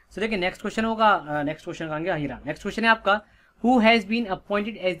 सो देखिए नेक्स्ट क्वेश्चन होगा, नेक्स्ट क्वेश्चन कहेंगे हीरा। नेक्स्ट क्वेश्चन है आपका, who has been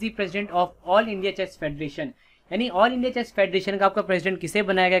appointed as the president of all India chess federation. यानी ऑल इंडिया चेस फेडरेशन का आपका प्रेसिडेंट किसे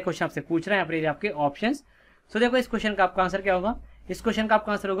बनाया गया, क्वेश्चन आपसे पूछ रहा है यहाँ पर आपके ऑप्शंस। सो देखो इस क्वेश्चन का आपका आंसर क्या होगा, इस क्वेश्चन का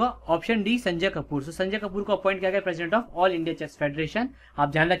आपका आंसर होगा ऑप्शन डी, संजय कपूर। सो संजय कपूर को अपॉइंट किया गया president of all India chess federation, आप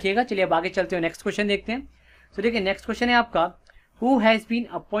ध्यान रखिएगा। चलिए अब आगे चलते हैं, नेक्स्ट क्वेश्चन देखते हैं। सो देखिए नेक्स्ट क्वेश्चन है आपका, who has been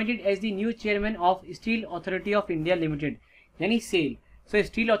appointed as the new chairman of steel authority of India limited, यानी cell. So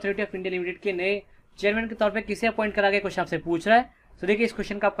steel authority of India limited के नए चेयरमैन के तौर पर किसे अपॉइंट करा गया, क्वेश्चन आपसे पूछ रहा है। सो देखिए इस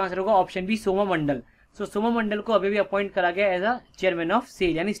क्वेश्चन का आपका आंसर होगा ऑप्शन बी, सोमा मंडल। सो सोमा मंडल को अभी भी अपॉइंट करा गया as a chairman of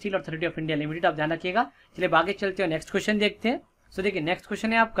cell, यानी steel authority of India limited, आप ध्यान रखिएगा। चलिए आगे चलते हैं, नेक्स्ट क्वेश्चन देखते हैं। सो देखिए नेक्स्ट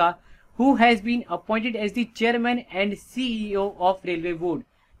क्वेश्चन है आपका, who has been appointed as the chairman and CEO of railway board.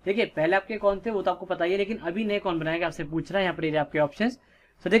 देखिए पहले आपके कौन थे वो तो आपको पता ही है, लेकिन अभी नए कौन बनाएगा आपसे पूछ रहा है यहाँ पर आपके ऑप्शंस।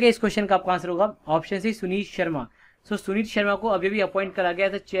 सो देखिए इस क्वेश्चन का आपका आंसर होगा ऑप्शन सी, सुनीत शर्मा। सो सुनीत शर्मा को अभी भी अपॉइंट करा गया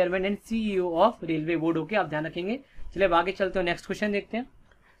as a chairman and CEO of railway board. Okay, आप ध्यान रखेंगे। चलिए आगे चलते हैं, नेक्स्ट क्वेश्चन देखते हैं।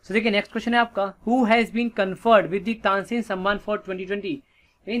 सो देखिए नेक्स्ट क्वेश्चन है आपका, who has been conferred with the Tansen सम्मान फॉर 2020।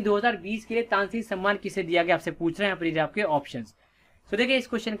 यानी 2020 के लिए तानसेन सम्मान किसे दिया गया आपसे पूछ रहे हैं यहाँ पर आपके ऑप्शंस। तो देखिए इस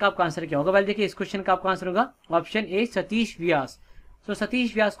क्वेश्चन का आपका आंसर क्या होगा, वेल देखिए इस क्वेश्चन का आपका आंसर होगा ऑप्शन ए, सतीश व्यास। तो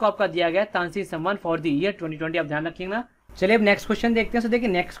सतीश व्यास को आपका दिया गया तानसेन सम्मान फॉर द ईयर 2020, आप ध्यान रखिएगा। चलिए अब नेक्स्ट क्वेश्चन देखते हैं। तो देखिए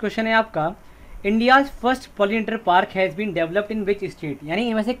नेक्स्ट क्वेश्चन है आपका, India's first pollinator park has been developed in which state. यानी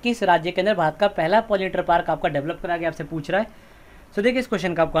इनमें से किस राज्य के अंदर भारत का पहला पॉलिनेटर पार्क आपका डेवलप करा गया आपसे पूछ रहा है। सो देखिए इस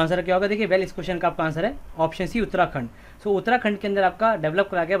क्वेश्चन का आपका आंसर क्या होगा, देखिए वेल इस क्वेश्चन का आपका आंसर है ऑप्शन सी, उत्तराखंड। सो उत्तराखंड के अंदर आपका डेवलप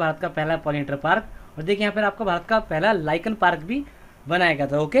करा गया भारत का पहला पॉलिनेटर पार्क। और देखिए यहाँ पर आपका भारत का पहला लाइकन पार्क भी बनाया गया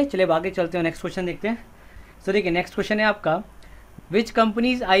था। ओके, चलिए आगे चलते हैं, नेक्स्ट क्वेश्चन देखते हैं। सो देखिए नेक्स्ट क्वेश्चन है आपका, विच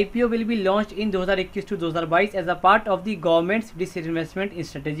companies IPO will be launch in 2021 to 2022 as a part of the governments disinvestment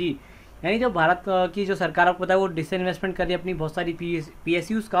strategy. यानी जो भारत की जो सरकार आपको पता है वो डिसइन्वेस्टमेंट कर रही है अपनी बहुत सारी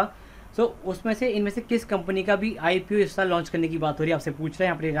पीएसयूज का। सो उसमें से इनमें से किस कंपनी का भी आईपीओ इस साल लॉन्च करने की बात हो रही है आपसे पूछ रहे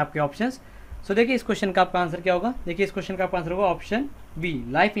हैं यहाँ पर आपके ऑप्शंस। सो देखिए इस क्वेश्चन का आपका आंसर क्या होगा, देखिए इस क्वेश्चन का आपका आंसर होगा option B,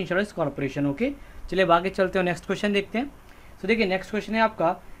 life insurance corporation. Okay, चलिए आगे चलते हैं, नेक्स्ट क्वेश्चन देखते हैं। तो देखिए नेक्स्ट क्वेश्चन है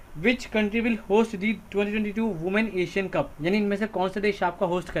आपका, which country will host the 2022 women Asian cup. यानी इनमें से कौन सा देश आपका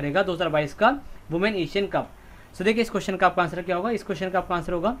होस्ट करेगा 2022 का वुमेन एशियन कप। सो देखिए इस क्वेश्चन का आपका आंसर क्या होगा, इस क्वेश्चन का आपका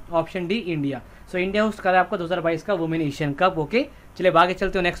आंसर होगा option D, India. So India host करा आपका 2022 का वुमेन एशियन कप। ओके, चलिए आगे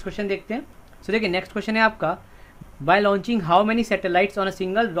चलते हैं, नेक्स्ट क्वेश्चन देखते हैं। सो देखिए नेक्स्ट क्वेश्चन है आपका, bye launching how many satellites on a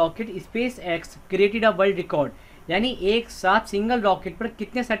single rocket space x created a world record. यानी एक साथ सिंगल रॉकेट पर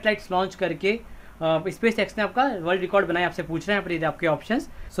कितने सैटेलाइट्स लॉन्च करके स्पेस एक्स ने आपका वर्ल्ड रिकॉर्ड बनाया आपसे पूछ रहे हैं यहाँ पर आपके ऑप्शंस।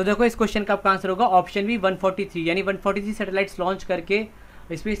 सो देखो इस क्वेश्चन का आपका आंसर होगा ऑप्शन बी, 143। यानी 143 सैटेलाइट्स लॉन्च करके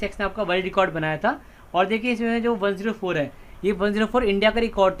स्पेस एक्स ने आपका वर्ल्ड रिकॉर्ड बनाया था। और देखिए इसमें जो 104 है, ये 104 इंडिया का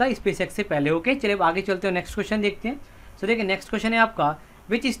रिकॉर्ड था स्पेस एक्स से पहले। ओके, चलिए आगे चलते हैं, नेक्स्ट क्वेश्चन देखते हैं। सो देखिए नेक्स्ट क्वेश्चन है आपका,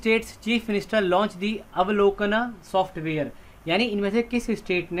 which states chief minister launch the अवलोकना software. यानी इनमें से किस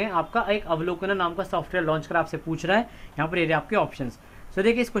स्टेट ने आपका एक अवलोकना नाम का सॉफ्टवेयर लॉन्च करा आपसे पूछ रहा है यहाँ पर आपके ऑप्शंस। सो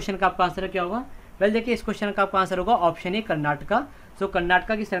देखिए इस क्वेश्चन का आपका आंसर क्या होगा, वेल देखिए इस क्वेश्चन का आपका आंसर होगा ऑप्शन ए, कर्नाटका। सो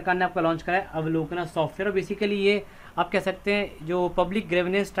कर्नाटका की सरकार ने आपका लॉन्च करा है अवलोकना सॉफ्टवेयर। और बेसिकली ये आप कह सकते हैं जो पब्लिक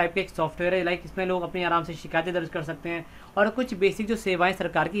ग्रेविनेंस टाइप का एक सॉफ्टवेयर है, लाइक इसमें लोग अपने आराम से शिकायतें दर्ज कर सकते हैं और कुछ बेसिक जो सेवाएं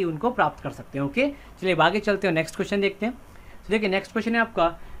सरकार की उनको प्राप्त कर सकते हैं। ओके, चलिए आगे चलते हैं, नेक्स्ट क्वेश्चन देखते हैं। तो देखिए नेक्स्ट क्वेश्न है आपका,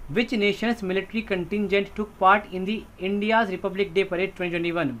 विच Nations military contingent took part in the India's Republic day parade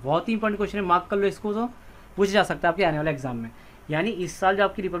 2021। बहुत ही इंपॉर्टेंट क्वेश्चन है, मार्क कर लो इसको, तो पूछा जा सकता है आपके आने वाले एग्जाम में। यानी इस साल जो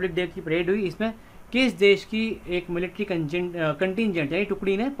आपकी रिपब्लिक डे की परेड हुई, इसमें किस देश की एक मिलिट्री कंटिजेंट यानी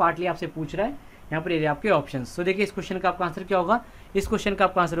टुकड़ी ने पार्ट लिया आपसे पूछ रहा है यहाँ पर आपके ऑप्शंस। तो देखिए इस क्वेश्चन का आपका आंसर क्या होगा, इस क्वेश्चन का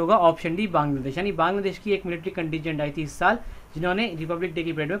आपका आंसर होगा ऑप्शन डी, बांग्लादेश। यानी बांग्लादेश की एक मिलिट्री कंटिजेंट आई थी इस साल जिन्होंने रिपब्लिक डे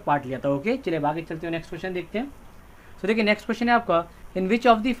की परेड में पार्ट लिया था। ओके, चलिए आगे चलते हैं, नेक्स्ट क्वेश्चन देखते हैं। तो देखिए नेक्स्ट क्वेश्चन है आपका, इन which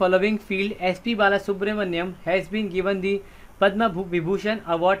of the following field SP Bala Subramaniam has been given the Padma Vibhushan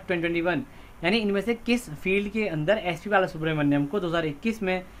award 2021। यानी इनमें से किस फील्ड के अंदर एसपी बाला सुब्रमण्यम को 2021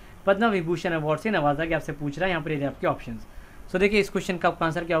 में पद्म विभूषण अवार्ड से नवाजा गया आपसे पूछ रहा है यहाँ पर आपके ऑप्शंस। सो देखिए इस क्वेश्चन का आपका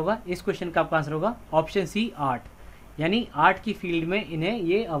आंसर क्या होगा, इस क्वेश्चन का आपका आंसर होगा ऑप्शन सी, आर्ट। यानी आर्ट की फील्ड में इन्हें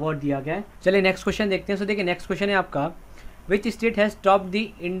ये अवार्ड दिया गया है। चलिए नेक्स्ट क्वेश्चन देखते हैं। सो देखिए नेक्स्ट क्वेश्चन है आपका, which state has top the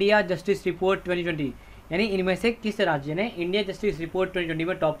India justice report 2020, यानी इनमें से किस राज्य ने इंडिया जस्टिस रिपोर्ट 2020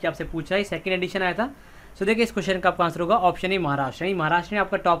 में टॉप किया, आपसे पूछा है, सेकंड एडिशन आया था। सो देखिए इस क्वेश्चन का आपका आंसर होगा ऑप्शन ए महाराष्ट्र, यानी महाराष्ट्र ने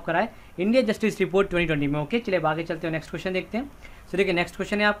आपका टॉप करा है इंडिया जस्टिस रिपोर्ट 2020 में। ओके चलिए आगे चलते हैं, नेक्स्ट क्वेश्चन देखते हैं। सो देखिए नेक्स्ट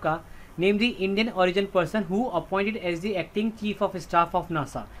क्वेश्चन है आपका, name the Indian origin person who appointed as the acting chief of staff of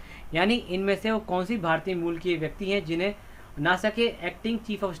NASA, यानी इनमें से वो कौन सी भारतीय मूल की व्यक्ति हैं जिन्हें नासा के एक्टिंग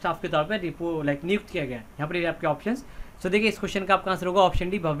चीफ ऑफ स्टाफ के तौर पर नियुक्त किया गया। यहाँ पर आपके ऑप्शंस। सो देखिए इस क्वेश्चन का आपका आंसर होगा ऑप्शन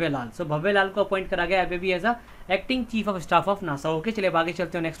डी भव्य लाल। सो भव्य लाल को अपॉइंट करा गया अभी भी as a acting chief of staff of NASA. Okay चलिए आगे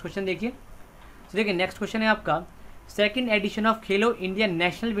चलते हैं, नेक्स्ट क्वेश्चन देखिए। सो देखिए नेक्स्ट क्वेश्चन है आपका, second edition of Khelo India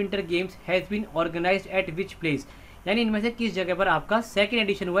national winter games has been organised eight which place, यानी इनमें से किस जगह पर आपका सेकंड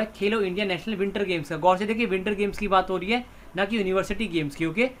एडिशन हुआ है खेलो इंडिया नेशनल विंटर गेम्स का। गौर से देखिए विंटर गेम्स की बात हो रही है, ना कि यूनिवर्सिटी गेम्स की।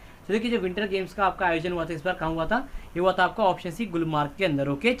 ओके तो देखिए जो विंटर गेम्स का आपका आयोजन हुआ था इस बार कहाँ हुआ था, ये हुआ था आपका ऑप्शन सी गुलमार्ग के अंदर।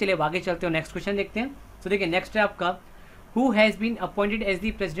 ओके चलिए आगे चलते हो, नेक्स्ट क्वेश्चन देखते हैं। तो देखिए नेक्स्ट है आपका, who has been appointed as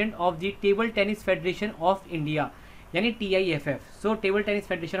the president of the table tennis federation of India, यानी TIFF। So table tennis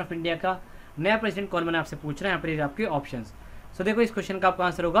federation of India का नया प्रेसिडेंट कौन बना, आपसे पूछ रहे हैं यहाँ पर आपके ऑप्शंस। सो देखो इस क्वेश्चन का आपका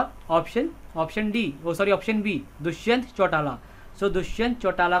आंसर होगा ऑप्शन बी दुष्यंत चौटाला। सो दुष्यंत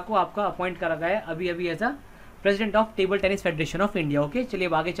चौटाला को आपका अपॉइंट करा गया है अभी as a president of table tennis federation of India. Okay चलिए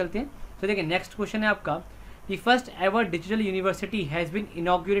अब आगे चलते हैं। तो देखिए नेक्स्ट क्वेश्चन है आपका, the first ever digital university has been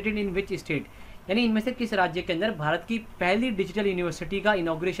inaugurated in which state, यानी इनमें से किस राज्य के अंदर भारत की पहली डिजिटल यूनिवर्सिटी का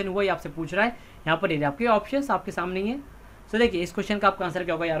इनॉग्रेशन हुआ, ये आपसे पूछ रहा है। यहाँ पर आपके ऑप्शंस आपके सामने ही है। सो देखिए इस क्वेश्चन का आपका आंसर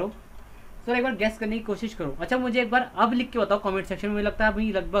क्या होगा यारो, सर एक बार गैस करने की कोशिश करो। अच्छा मुझे एक बार अब लिख के बताओ कमेंट सेक्शन में, मुझे लगता है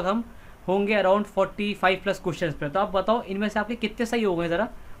अभी लगभग हम होंगे अराउंड 45 प्लस क्वेश्चंस पे, तो आप बताओ इनमें से आपके कितने सही हो गए ज़रा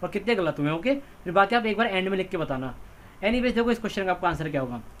और कितने गलत हुए। ओके फिर बाकी आप एक बार एंड में लिख के बताना। एनीवेज देखो इस क्वेश्चन का आपका आंसर क्या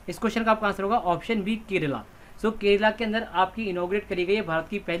होगा, इस क्वेश्चन का आपका आंसर होगा ऑप्शन बी केरला। सो केरला के अंदर आपकी इनॉग्रेट करी गई है भारत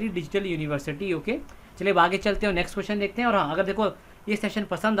की पहली डिजिटल यूनिवर्सिटी। ओके चलिए आगे चलते हैं, नेक्स्ट क्वेश्चन देखते हैं। और हाँ अगर देखो ये सेशन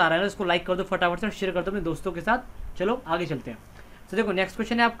पसंद आ रहा है ना, इसको लाइक कर दो फटाफट से और शेयर कर दो अपने दोस्तों के साथ। चलो आगे चलते हैं। तो देखो नेक्स्ट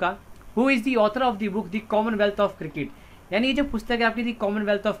क्वेश्चन है आपका, who is the author of the book the Commonwealth of cricket, यानी ये जो पुस्तक है आपकी दी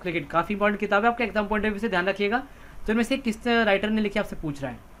कॉमनवेल्थ ऑफ क्रिकेट, काफ़ी इंपॉर्टेंट किताब है आपके एग्जाम पॉइंट ऑफ व्यू से, ध्यान रखिएगा। तो इनमें से किस राइटर ने लिखी आपसे पूछ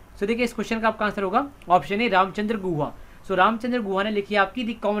रहा है। सो देखिए इस क्वेश्चन का आपका आंसर होगा ऑप्शन ए रामचंद्र गुहा। सो रामचंद्र गुहा ने लिखी है आपकी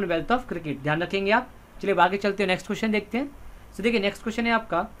दी कॉमनवेल्थ ऑफ क्रिकेट, ध्यान रखेंगे आप। चलिए आगे चलते हैं, नेक्स्ट क्वेश्चन देखते हैं। सो देखिए नेक्स्ट क्वेश्चन है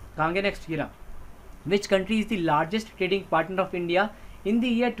आपका, कहाँ गया next Heera, which country is the largest trading partner of India in the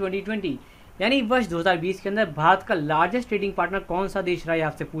year 2020, यानी वर्ष 2020 के अंदर भारत का लार्जेस्ट ट्रेडिंग पार्टनर कौन सा देश रहा है,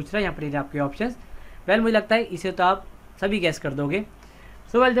 आपसे पूछ रहा है। यहाँ पर आपके ऑप्शंस, वेल मुझे लगता है इसे तो आप सभी गैस कर दोगे।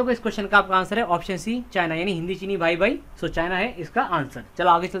 सो वेल देखो इस क्वेश्चन का आपका आंसर है ऑप्शन सी चाइना, यानी हिंदी चीनी भाई भाई। सो चाइना है इसका आंसर। चलो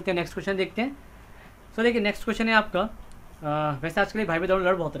आगे चलते हैं, नेक्स्ट क्वेश्चन देखते हैं। सो देखिए नेक्स्ट क्वेश्चन है आपका, वैसे आजकल भाई भाई दोनों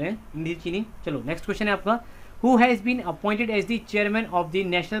लड़ बहुत रहे हैं हिंदी चीनी। चलो नेक्स्ट क्वेश्चन है आपका, who has been appointed as the chairman of the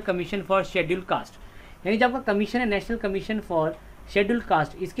national commission for schedule caste, यानी जो आपका कमीशन है national commission for schedule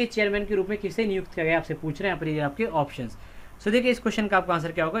caste, इसके चेयरमैन के रूप में किसे नियुक्त किया गया, आपसे पूछ रहे हैं। यहाँ पर ये आपके ऑप्शंस। सो देखिए इस क्वेश्चन का आपका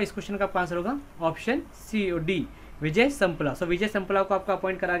आंसर क्या होगा, इस क्वेश्चन का आपका आंसर होगा ऑप्शन सी और डी विजय संपला। सो विजय संपला को आपका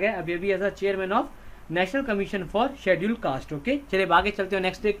अपॉइंट करा गया अभी as a chairman of national commission for schedule caste. Okay चलिए आगे चलते हैं,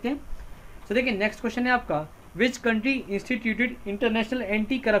 नेक्स्ट देखते हैं। सो देखिए नेक्स्ट क्वेश्चन है आपका, which country instituted international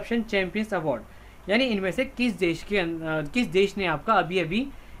anti corruption champions award, यानी इनमें से किस देश ने आपका अभी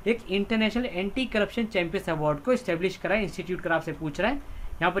एक international anti corruption champions award को इस्टेब्लिश करा है, इंस्टीट्यूट करा, आपसे पूछ रहा है।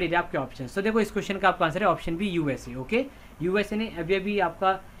 यहाँ पर ये आपके ऑप्शन। तो देखो इस क्वेश्चन का आपका आंसर है option B USA। Okay USA ने अभी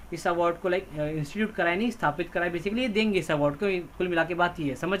आपका इस अवार्ड को इंस्टीट्यूट कराया, नहीं स्थापित कराया, बेसिकली ये देंगे इस अवार्ड को, कुल मिला के बात ही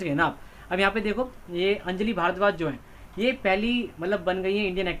है, समझ गए ना आप। अब यहाँ पे देखो ये अंजलि भारद्वाज जो है ये पहली बन गई है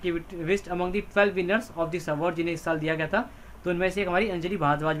Indian activist among the 12 winners of this award जिन्हें इस साल दिया गया था। तो उनमें से एक हमारी अंजलि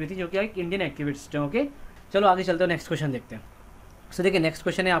भारद्वाज भी थी जो कि एक इंडियन एक्टिविस्ट है। ओके चलो आगे चलते हो, नेक्स्ट क्वेश्चन देखते हैं। सो देखिए नेक्स्ट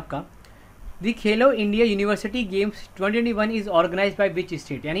क्वेश्चन है आपका, दी खेलो India university games 2021 is organised by which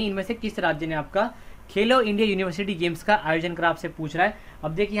state, यानी इनमें से किस राज्य ने आपका खेलो इंडिया यूनिवर्सिटी गेम्स का आयोजन करा, आपसे पूछ रहा है।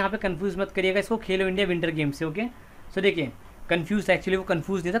 अब देखिए यहाँ पे कंफ्यूज मत करिएगा इसको खेलो इंडिया विंटर गेम्स से। ओके सो देखिए कंफ्यूज, एक्चुअली वो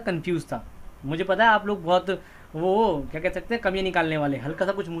कंफ्यूज नहीं था, कंफ्यूज था। मुझे पता है आप लोग बहुत वो क्या कह सकते हैं कमियाँ निकालने वाले, हल्का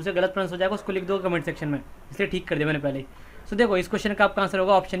सा कुछ मुँह से गलत प्रोनाउंस हो जाएगा उसको लिख दो कमेंट सेक्शन में, इसलिए ठीक कर दिया मैंने पहले। सो देखो इस क्वेश्चन का आपका आंसर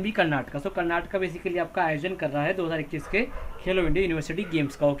होगा ऑप्शन बी कर्नाटका। सो कर्नाटका बेसिकली आपका आयोजन कर रहा है 2021 के खेलो इंडिया यूनिवर्सिटी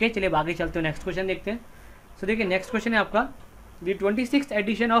गेम्स का। ओके चलिए आगे चलते हो, नेक्स्ट क्वेश्चन देखते हैं। सो देखिए नेक्स्ट क्वेश्चन है आपका, the 26th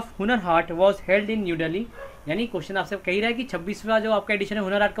addition of Hunar Haat was held in new Delhi, यानी क्वेश्चन आपसे कही रहा है कि 26वां जो आपका एडिशन है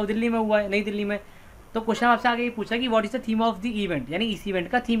हुनर हाट का दिल्ली में हुआ है, नई दिल्ली में। तो क्वेश्चन आपसे आगे ये पूछा कि what is the theme of the event, यानी इस इवेंट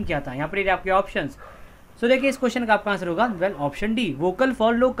का थीम क्या था। यहाँ पर आपके ऑप्शंस। सो देखिए इस क्वेश्चन का आपका आंसर होगा well option D vocal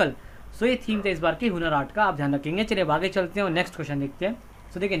for local. सो ये थीम था इस बार की हुनर हाट का, आप ध्यान रखेंगे। चलिए आगे चलते हैं और नेक्स्ट क्वेश्चन देखते हैं।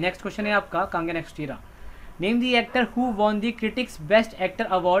 सो देखिए नेक्स्ट क्वेश्चन है आपका, कांगे next Ira, name the actor who won the critics best actor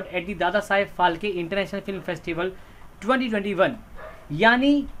award at the Dada Saheb Phalke international film festival 2021,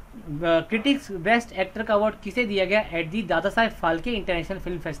 यानी क्रिटिक्स बेस्ट एक्टर का अवार्ड किसे दिया गया at the Dada Saheb Phalke international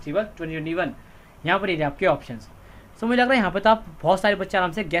film festival 2021। यहाँ पर ये आपके ऑप्शंस। सो मुझे लग रहा है यहाँ पर तो आप बहुत सारे बच्चे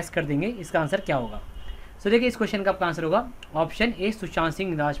आराम से गैस कर देंगे इसका आंसर क्या होगा। सो देखिए इस क्वेश्चन का आपका आंसर होगा option A Sushant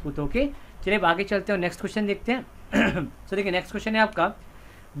Singh Rajput. Okay चलिए अब आगे चलते हैं और नेक्स्ट क्वेश्चन देखते हैं। सो देखिए नेक्स्ट क्वेश्चन है आपका,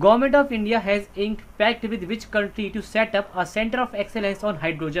 government of India has ink pact with which country to set up a centre of excellence on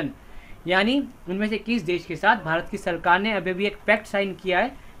hydrogen, यानी उनमें से किस देश के साथ भारत की सरकार ने अभी भी एक पैक्ट साइन किया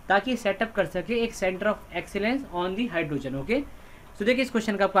है ताकि सेटअप कर सके एक centre of excellence on the hydrogen. Okay so देखिए इस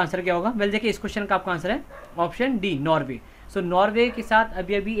क्वेश्चन का आपका आंसर क्या होगा। वेल देखिए इस क्वेश्चन का आपका आंसर है ऑप्शन डी नॉर्वे। सो नॉर्वे के साथ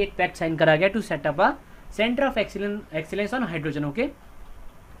अभी एक पैक्ट साइन करा गया to setup a centre of excellence on hydrogen. Okay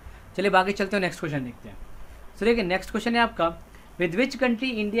चलिए बाकी चलते हैं नेक्स्ट क्वेश्चन देखते हैं। सो देखिए नेक्स्ट क्वेश्चन है आपका, with which country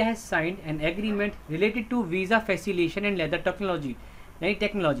India has signed an agreement related to visa facilitation and leather technology, यानी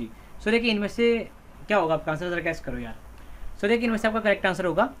टेक्नोलॉजी। सो देखिए इनमें से क्या होगा आपका आंसर, जरा गैस करो यार। सो देखिए इनमें से आपका करेक्ट आंसर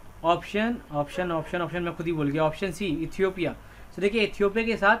होगा ऑप्शन ऑप्शन ऑप्शन ऑप्शन मैं खुद ही बोल गया, ऑप्शन सी इथियोपिया। सो देखिए इथियोपिया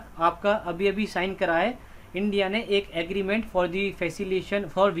के साथ आपका अभी साइन करा है इंडिया ने एक agreement for the facilitation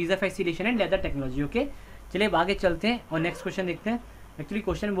for visa facilitation and leather technology. Okay चलिए अब आगे चलते हैं और नेक्स्ट क्वेश्चन देखते हैं। एक्चुअली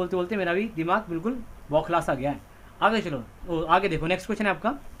क्वेश्चन बोलते बोलते मेरा भी दिमाग बिल्कुल बौखलास आ गया है। आगे चलो आगे देखो नेक्स्ट क्वेश्चन है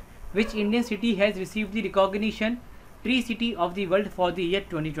आपका, which Indian city has receive the recognition tree city of the world for the year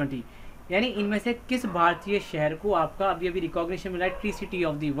 2020, यानी इनमें से किस भारतीय शहर को आपका अभी रिकॉग्निशन मिला है tree city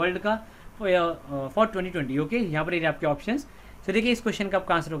of the world का फॉर 2020। ओके यहाँ पर आपके ऑप्शंस। तो देखिए इस क्वेश्चन का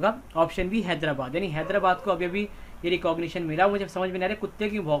आपका आंसर होगा ऑप्शन बी हैदराबाद, यानी हैदराबाद को अभी ये रिकॉग्निशन मिला। मुझे समझ में नहीं आ रहा कुत्ते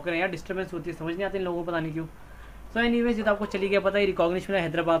क्यों भौंक रहे हैं यार, डिस्टर्बेंस होती है, समझ नहीं आते इन लोगों को, पता नहीं क्यों। सो एनीवेज ये तो आपको चली गया पता, ये रिकॉग्निशन मिला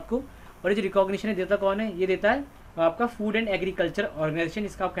हैदराबाद को। और ये जो रिकॉग्निशन है देता कौन है, ये देता है आपका फूड एंड एग्रीकल्चर ऑर्गेनाइजेशन।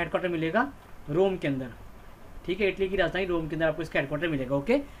 इसका आपका हेडक्वार्टर मिलेगा रोम के अंदर, ठीक है, इटली की राजधानी रोम के अंदर आपको इसका हेडक्वार्टर मिलेगा।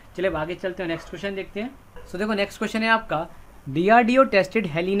 ओके चलिए आगे चलते हैं नेक्स्ट क्वेश्चन देखते हैं। सो देखो नेक्स्ट क्वेश्चन है आपका, DRDO tested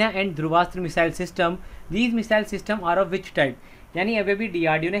Helena and Dhruvastra missile system, these missile system are of which type, यानी अभी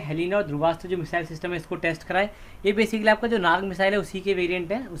DRDO ने हेलिना और ध्रुवास्त्र जो मिसाइल सिस्टम है इसको टेस्ट कराए। ये बेसिकली आपका जो नाग मिसाइल है उसी के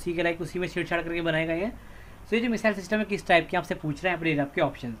वेरिएंट है, उसी के लाइक उसी में छेड़छाड़ करके बनाए गए हैं। सो ये जो मिसाइल सिस्टम है किस टाइप के आपसे पूछ रहे हैं अपने आपके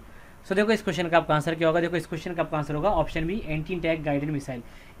ऑप्शन। सो देखो इस क्वेश्चन का आपका आंसर क्या होगा। देखो इस क्वेश्चन का आपका आंसर होगा option B anti tank guided missile,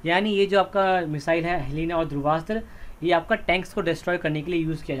 यानी ये जो आपका मिसाइल है हेलिना और ध्रुवास्त्र ये आपका टैंक्स को डिस्ट्रॉय करने के लिए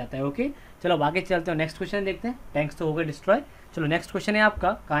यूज़ किया जाता है। ओके चलो अब आगे चलते हैं नेक्स्ट क्वेश्चन देखते हैं। टैंक्स तो हो गए डिस्ट्रॉय। चलो नेक्स्ट क्वेश्चन है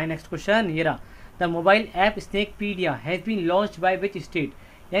आपका, कहाँ है नेक्स्ट क्वेश्चन, ये रहा, the mobile app स्नेकपीडिया has been launch by which state,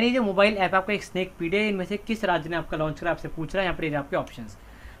 यानी जो मोबाइल ऐप आपका एक स्नेकपीडिया इनमें से किस राज्य ने आपका लॉन्च करा आपसे पूछ रहा है यहाँ पर आपके ऑप्शन।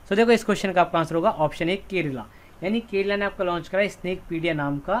 सो देखो इस क्वेश्चन का आपका आंसर होगा ऑप्शन ए केरला, यानी केरला ने आपका लॉन्च करा स्नेकपीडिया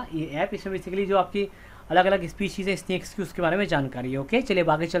नाम का ये ऐप। इसमें बेसिकली जो आपकी अलग अलग स्पीशीज है स्नेक्स की उसके बारे में जानकारी है। ओके चलिए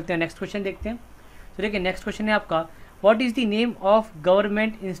आगे चलते हैं नेक्स्ट क्वेश्चन देखते हैं। तो देखिए नेक्स्ट क्वेश्चन है आपका, what is the name of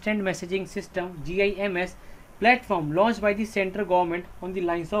government instant messaging system GIMS platform launch by the central government on the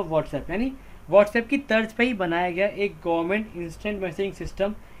lines of WhatsApp, यानी व्हाट्सएप की तर्ज पर ही बनाया गया एक गवर्नमेंट इंस्टेंट मैसेजिंग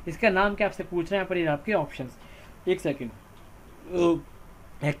सिस्टम, इसका नाम क्या आपसे पूछ रहे हैं यहाँ पर ये आपके ऑप्शन। एक सेकेंड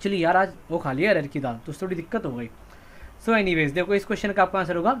एक्चुअली यार आज वो खा लिया अरहर की दाल तो थोड़ी दिक्कत हो गई। सो एनीवेज देखो इस क्वेश्चन का आपका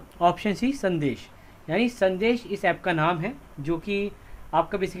आंसर होगा ऑप्शन सी संदेश, यानी संदेश इस ऐप का नाम है जो कि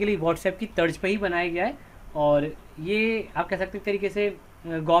आपका बेसिकली व्हाट्सएप की तर्ज पर ही बनाया गया है। और ये आप कह सकते हैं तरीके से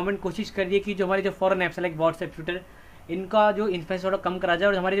गवर्नमेंट कोशिश कर रही है कि जो हमारे जो फॉरेन ऐप्स है लाइक व्हाट्सएप ट्विटर इनका जो इन्फ्लुएंस थोड़ा कम करा जाए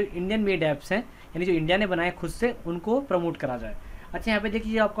और हमारे जो इंडियन मेड ऐप्स हैं यानी जो इंडिया ने बनाए खुद से उनको प्रमोट करा जाए। अच्छा यहाँ पे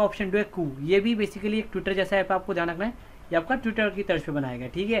देखिए आपका ऑप्शन 2 है कू, ये भी बेसिकली एक ट्विटर जैसा ऐप आपको ध्यान रखना है, ये आपका ट्विटर की तर्ज पे बनाया गया,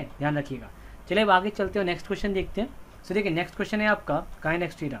 ठीक है, ध्यान रखिएगा। चलिए अब आगे चलते हो नेक्स्ट क्वेश्चन देखते हैं। सो देखिए नेक्स्ट क्वेश्चन है आपका, कहाँ है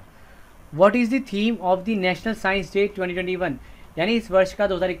next Ira, what is the theme of the national science day 2021, यानी इस वर्ष का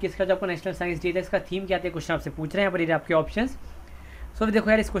 2021 का जो आपका नेशनल साइंस डे था इसका थीम क्या था, क्वेश्चन आपसे पूछ रहे हैं यहाँ पर ये आपके ऑप्शन। सो देखो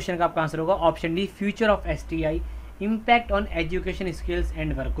यार इस क्वेश्चन का आपका आंसर होगा option D future of STI impact on education skills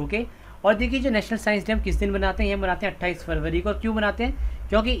and work. Okay और देखिए जो नेशनल साइंस डे हम किस दिन बनाते हैं, ये बनाते हैं 28 फरवरी को। और क्यों बनाते हैं,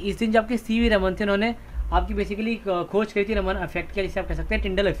 क्योंकि इस दिन जो आपके CV रमन थे उन्होंने आपकी बेसिकली खोज करी थी रमन इफेक्ट किया, जिसे आप कह सकते हैं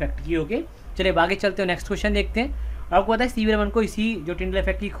टिंडल इफेक्ट की। ओके चलिए आगे चलते हो नेक्स्ट क्वेश्चन देखते हैं। आपको पता है CV रमन को इसी जो टिंडल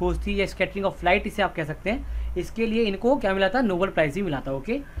इफेक्ट की खोज थी या स्कैटरिंग ऑफ लाइट इसे आप कह सकते हैं, इसके लिए इनको क्या मिला था, नोबेल प्राइज भी मिला था।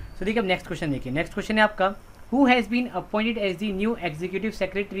 ओके सो देखिए अब नेक्स्ट क्वेश्चन देखिए। नेक्स्ट क्वेश्चन है आपका, who has been appointed as the new executive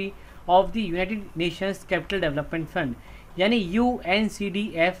secretary of the United Nations capital development fund, यानी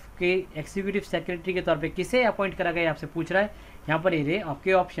UNCDF के एग्जीक्यूटिव सेक्रेटरी के तौर पे किसे अपॉइंट करा गया आपसे पूछ रहा है यहाँ पर ये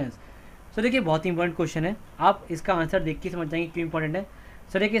आपके ऑप्शंस। सो देखिए बहुत इंपॉर्टेंट क्वेश्चन है, आप इसका आंसर देख के समझ जाएंगे क्यों इंपॉर्टेंट है।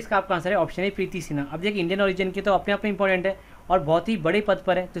 सो देखिए इसका आपका आंसर है ऑप्शन है प्रीति सिन्हा। अब देखिए इंडियन ओरिजिन की तो अपने आप में इंपॉर्टेंट है और बहुत ही बड़े पद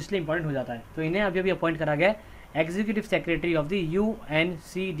पर है तो इसलिए इंपॉर्टेंट हो जाता है, तो इन्हें अभी अपॉइंट करा गया है executive secretary of the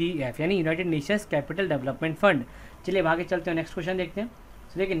UNCDF यानी United Nations capital development fund. चलिए आगे चलते हैं नेक्स्ट क्वेश्चन देखते हैं।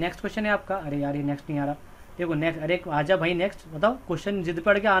 सो देखिए नेक्स्ट क्वेश्चन है आपका, अरे यार ये नेक्स्ट नहीं आ रहा, देखो नेक्स्ट, अरे आजा भाई नेक्स्ट बताओ, क्वेश्चन जिद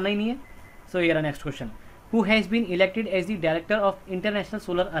पड़ के आना ही नहीं है। सो ये रहा next question, who has been elected as the director of international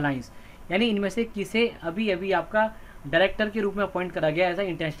solar alliance, यानी इनमें से किसे अभी अभी आपका डायरेक्टर के रूप में अपॉइंट करा गया as a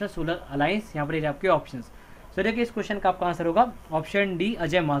international solar alliance. यहाँ पर ये आपके ऑप्शन। सो देखिए इस क्वेश्चन का आपका आंसर होगा ऑप्शन डी,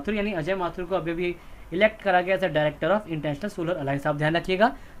 अजय माथुर, यानी अजय माथुर को अभी अभी इलेक्ट करा गया as a director of international solar alliance. आप ध्यान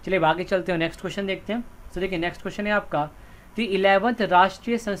रखिएगा। चलिए आगे चलते हैं, नेक्स्ट क्वेश्चन देखते हैं। तो देखिए नेक्स्ट क्वेश्चन है आपका, द 11th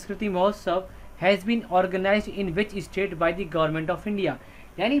राष्ट्रीय संस्कृति महोत्सव has been organised in which state by the government of India,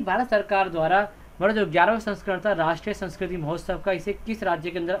 यानी भारत सरकार द्वारा हमारा जो 11वां संस्करण था राष्ट्रीय संस्कृति महोत्सव का, इसे किस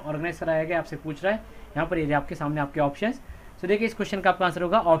राज्य के अंदर ऑर्गेनाइज कराया गया आपसे पूछ रहा है। यहाँ पर ये आपके सामने आपके ऑप्शन। तो देखिए इस क्वेश्चन का आपका आंसर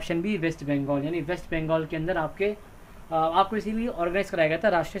होगा ऑप्शन बी, वेस्ट बंगाल, यानी वेस्ट बंगाल के अंदर आपको इसीलिए ऑर्गेनाइज कराया गया था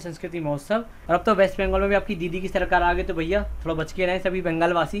राष्ट्रीय संस्कृति महोत्सव। और अब तो वेस्ट बंगाल में भी आपकी दीदी की सरकार आ गई, तो भैया थोड़ा बच के रहें सभी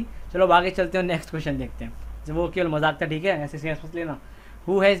बंगाल वासी। चलो आगे चलते हैं, नेक्स्ट क्वेश्चन देखते हैं। जो वो केवल मजाक था, ठीक है, ऐसे सीरियस लेना।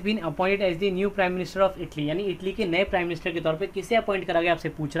 Who has been appointed as the new prime minister of Italy, यानी इटली के नए प्राइम मिनिस्टर के तौर पे किसे अपॉइंट करा गया आपसे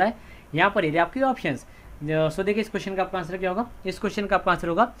पूछ रहा है। यहाँ पर ये आपके ऑप्शन। सो देखिए इस क्वेश्चन का आपका आंसर क्या होगा। इस क्वेश्चन का आपका आंसर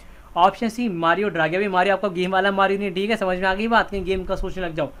होगा ऑप्शन सी, मारियो ड्रागी। अभी मारियो आपका गेम वाला मारियो नहीं, ठीक है, समझ में आ गई बात, कहीं गेम का सोचने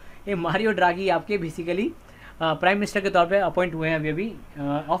लग जाओ। ये मारियो ड्रागी आपके बेसिकली प्राइम मिनिस्टर के तौर पे अपॉइंट हुए हैं अभी अभी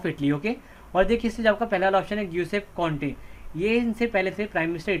ऑफ इटली। ओके, और देखिए इससे जो आपका पहला वाला ऑप्शन है यूसेफ कॉन्टे, ये इनसे पहले थे प्राइम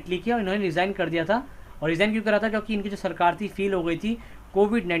मिनिस्टर इटली के, और इन्होंने रिज़ाइन कर दिया था। और रिज़ाइन क्यों करा था, क्योंकि इनकी जो सरकार थी फेल हो गई थी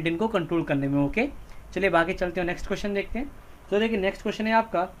कोविड-19 को कंट्रोल करने में। ओके, चलिए आगे चलते हैं, नेक्स्ट क्वेश्चन देखते हैं। तो देखिए नेक्स्ट क्वेश्चन है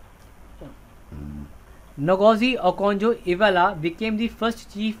आपका, Ngozi Okonjo Iweala became the first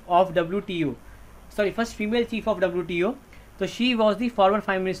chief of WTO, sorry first female chief of WTO, तो she was the former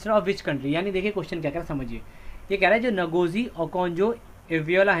prime minister of which country. यानी देखिए क्वेश्चन क्या कह रहा है समझिए। ये कह रहा है जो नगोजी ओकोंजो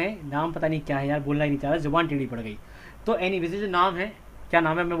इवेला है, नाम पता नहीं क्या है यार, बोलना ही नहीं चाह रहा, जुबान टेढ़ी पड़ गई। तो एनीवेज जो नाम है, क्या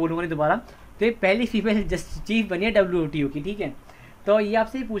नाम है मैं बोलूँगा नहीं दोबारा। तो ये पहली फीमेल चीफ बनी है WTO की, ठीक है। तो ये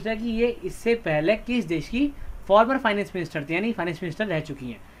आपसे ही पूछ रहा है कि ये इससे पहले किस देश की फॉर्मर फाइनेंस मिनिस्टर थी, यानी फाइनेंस मिनिस्टर रह चुकी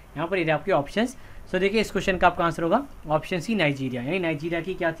हैं। यहाँ पर ये आपके ऑप्शन। सो देखिए इस क्वेश्चन का आपका आंसर होगा ऑप्शन सी, नाइजीरिया, यानी नाइजीरिया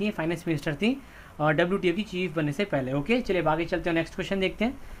की क्या थी, फाइनेंस मिनिस्टर थी WTO की चीफ बनने से पहले। ओके, चलिए आगे चलते हैं, नेक्स्ट क्वेश्चन देखते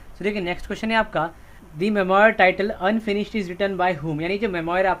हैं। सो देखिए नेक्स्ट क्वेश्चन है आपका, दी memoir title unfinished is written by whom, यानी जो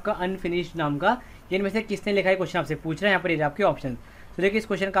मेमोयर आपका अनफिनिश्ड नाम का, इनमें से किसने लिखा है, क्वेश्चन आपसे पूछ रहे हैं। यहाँ पर ये आपके ऑप्शन। तो देखिए इस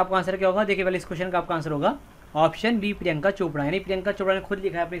क्वेश्चन का आपका आंसर क्या होगा। देखिए पहले इस क्वेश्चन का आपका आंसर होगा ऑप्शन बी, प्रियंका चोपड़ा, यानी प्रियंका चोपड़ा ने खुद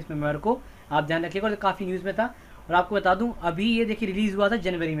लिखा है अपने इस मेमोयर को। आप ध्यान रखिएगा, और काफ़ी न्यूज़ में था। और आपको बता दूं अभी ये देखिए रिलीज़ हुआ था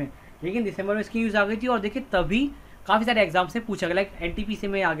जनवरी में, लेकिन दिसंबर में इसकी न्यूज़ आ गई थी। और देखिए तभी काफ़ी सारे एग्जाम से पूछा गया, लाइक NTPC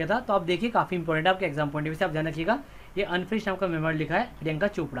में आ गया था। तो आप देखिए काफ़ी इंपॉर्टेंट है आपके एग्जाम पॉइंट ऑफ व्यू से, आप ध्यान रखिएगा। ये अनफिनिश्ड नाम का मेमोयर लिखा है प्रियंका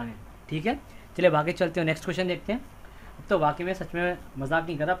चोपड़ा ने, ठीक है। चलिए आगे चलते हैं, नेक्स्ट क्वेश्चन देखते हैं। अब तो वाकई में सच में मजाक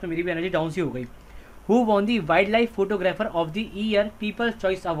नहीं कर रहा, अब तो मेरी भी एनर्जी डाउन सी हो गई। Who won the wild life photographer of the year people's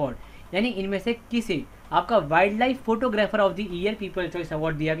choice award, यानी इनमें से किसे आपका wild life photographer of the year people choice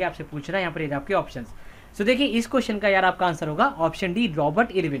award दिया गया, आपसे पूछ रहा है। यहाँ पर आपके ऑप्शन। सो देखिए इस क्वेश्चन का यार आपका आंसर होगा ऑप्शन डी,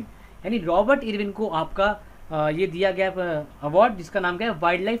 रॉबर्ट इरविन, यानी रॉबर्ट इरविन को आपका ये दिया गया अवार्ड, जिसका नाम क्या है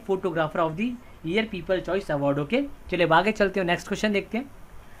wild life photographer of the year people choice award. Okay, चलिए आगे चलते हैं, नेक्स्ट क्वेश्चन देखते हैं।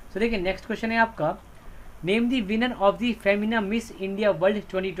 सो देखिए नेक्स्ट क्वेश्चन है आपका, name the winner of the Femina miss India world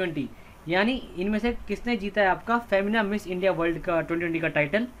 2020, यानी इनमें से किसने जीता है आपका फेमिना मिस इंडिया वर्ल्ड का 2020 का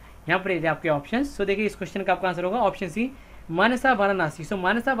टाइटल। यहाँ पर ये आपके ऑप्शन। सो देखिए इस क्वेश्चन का आपका आंसर होगा ऑप्शन सी, मानसा वाराणसी। सो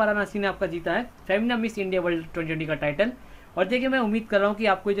मानसा वाराणसी ने आपका जीता है फेमिना मिस इंडिया वर्ल्ड 2020 का टाइटल। और देखिए मैं उम्मीद कर रहा हूँ कि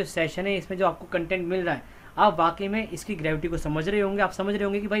आपको जो सेशन है इसमें जो आपको कंटेंट मिल रहा है, आप वाकई में इसकी ग्रेविटी को समझ रहे होंगे। आप समझ रहे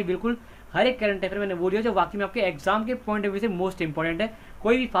होंगे कि भाई बिल्कुल हर एक करंट अफेयर मैंने बोलिए जो वाकई में आपके एग्जाम के पॉइंट ऑफ व्यू से मोस्ट इंपॉर्टेंट है।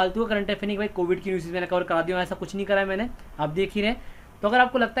 कोई भी फालतू का करंट अफेयर नहीं कि भाई कोविड की न्यूज़ मैंने कवर करा दिया, ऐसा कुछ नहीं करा है मैंने, आप देख ही रहे। तो अगर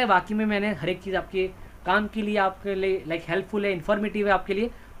आपको लगता है वाकई में मैंने हर एक चीज़ आपके काम के लिए, आपके लिए लाइक हेल्पफुल है, इन्फॉर्मेटिव है आपके लिए,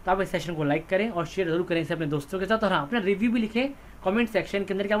 तो आप इस सेशन को लाइक करें और शेयर जरूर करें इसे अपने दोस्तों के साथ। और हाँ, अपना रिव्यू भी लिखें कमेंट सेक्शन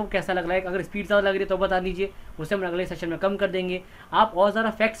के अंदर कि आपको कैसा लग रहा है। अगर स्पीड ज़्यादा लग रही है तो बता दीजिए, उसे हम अगले सेशन में कम कर देंगे। आप और ज़्यादा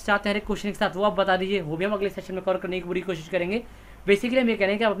फैक्ट्स चाहते हैं हर एक क्वेश्चन के साथ, वो आप बता दीजिए, वो भी हम अगले सेशन में कवर करने की पूरी कोशिश करेंगे। बेसिकली हम ये कह रहे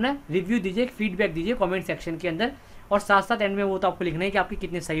हैं कि आप अपना रिव्यू दीजिए, फीडबैक दीजिए कमेंट सेक्शन के अंदर, और साथ साथ एंड में वो तो आपको लिखना है कि आपके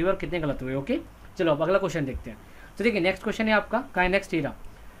कितने सही हुए और कितने गलत हुए। ओके, चलो अब अगला क्वेश्चन देखते हैं। तो देखिए नेक्स्ट क्वेश्चन है आपका, कहाँ next Ira,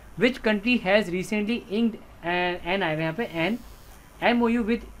 which country has recently inked N आएगा यहाँ पे N MOU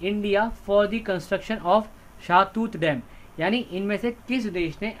with India for the construction of शाहतूत dam, यानी इनमें से किस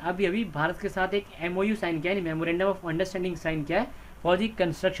देश ने अभी अभी भारत के साथ एक MOU साइन किया है, मेमोरेंडम ऑफ अंडरस्टैंडिंग साइन किया है for the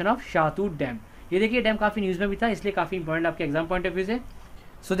construction of शाहतूत dam. ये देखिए डैम काफ़ी न्यूज़ में भी था, इसलिए काफ़ी इंपॉर्टेंट आपके एग्जाम पॉइंट ऑफ व्यू से।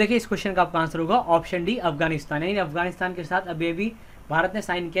 सो देखिए इस क्वेश्चन का आपका आंसर होगा ऑप्शन डी, अफगानिस्तान, यानी अफगानिस्तान के साथ अभी अभी भारत ने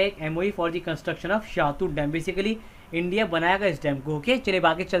साइन किया एक MOU for the construction of शाहतूत dam. Basically India बनाएगा इस डैम को। ओके, चलिए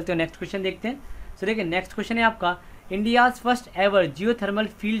आगे चलते हैं, नेक्स्ट क्वेश्चन देखते हैं। सो देखिए नेक्स्ट क्वेश्चन है आपका, India's first ever geothermal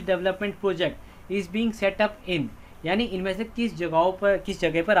field development project is being set up in, यानी इनमें से किस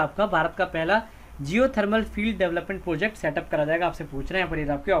जगह पर आपका भारत का पहला geothermal field development project setup करा जाएगा, आपसे पूछ रहे हैं यहाँ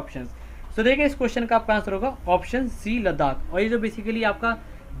पर आपके ऑप्शन। तो देखिए इस क्वेश्चन का आपका आंसर होगा ऑप्शन सी लद्दाख। और ये जो बेसिकली आपका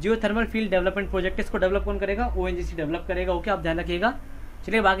जियोथर्मल फील्ड डेवलपमेंट प्रोजेक्ट है, इसको डेवलप कौन करेगा? ओएनजीसी डेवलप करेगा। ओके, आप ध्यान रखिएगा।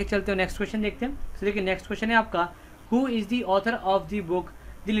 चलिए अब आगे चलते हो, नेक्स्ट क्वेश्चन देखते हैं। तो देखिए नेक्स्ट क्वेश्चन है आपका, who is the author of the book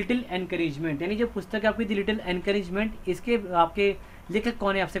the little encouragement, यानी जो पुस्तक है आपकी द लिटिल एनकरेजमेंट, इसके आपके लेखक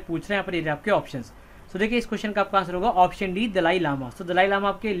कौन है, आपसे पूछ रहे हैं यहाँ पर आपके ऑप्शन। तो देखिए इस क्वेश्चन का आपका आंसर होगा ऑप्शन डी दलाई लामा। तो दलाई लामा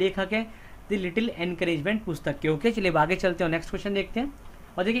आपके लेखक है द लिटिल एनकरेजमेंट पुस्तक के। ओके, चलिए आगे चलते हो, नेक्स्ट क्वेश्चन देखते हैं।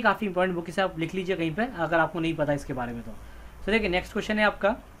 और देखिए काफ़ी इंपॉर्टेंट बुक है, आप लिख लीजिए कहीं पर अगर आपको नहीं पता इसके बारे में। तो देखिए नेक्स्ट क्वेश्चन है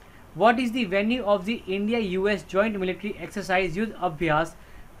आपका, what is the venue of the India US joint military exercise युद्ध अभ्यास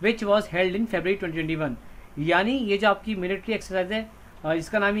which was held in February 2021, यानी ये जो आपकी मिलिट्री एक्सरसाइज है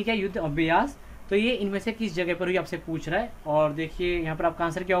इसका नाम ही क्या है? युद्ध अभ्यास। तो ये इनमें से किस जगह पर हुई आपसे पूछ रहा है। और देखिए यहाँ पर आपका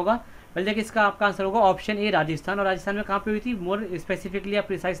आंसर क्या होगा? पहले देखिए इसका आपका आंसर होगा ऑप्शन ए राजस्थान। और राजस्थान में कहाँ पे हुई थी? मोर स्पेसिफिकली या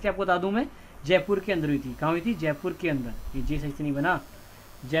प्रिसाइसली आपको बता दूँ मैं, जयपुर के अंदर हुई थी। कहाँ हुई थी? जयपुर के अंदर। ये जी सही से नहीं बना,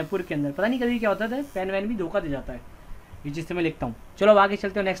 जयपुर के अंदर। पता नहीं कभी क्या होता था, पेन वैन भी धोखा दे जाता है ये जिससे मैं लिखता हूँ। चलो अब आगे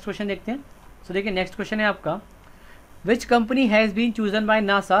चलते हो, नेक्स्ट क्वेश्चन देखते हैं। तो देखिए नेक्स्ट क्वेश्चन है आपका, which company has been chosen by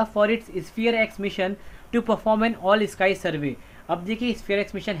NASA for its sphere x mission to perform an all sky सर्वे। अब देखिए स्फीयर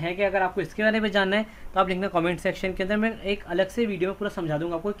एक्स मिशन है क्या, अगर आपको इसके बारे में जानना है तो आप लिखना कमेंट सेक्शन के अंदर, मैं एक अलग से वीडियो में पूरा समझा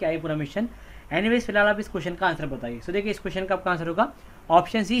दूंगा आपको क्या है पूरा मिशन। एनीवेज फिलहाल आप इस क्वेश्चन का आंसर बताइए। सो देखिए इस क्वेश्चन का आपका आंसर होगा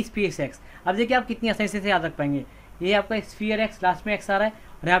ऑप्शन सी स्पेस एक्स। अब देखिए आप कितनी आसानी से याद रख पाएंगे, ये आपका स्फीयर एक्स लास्ट में एक्स आ रहा है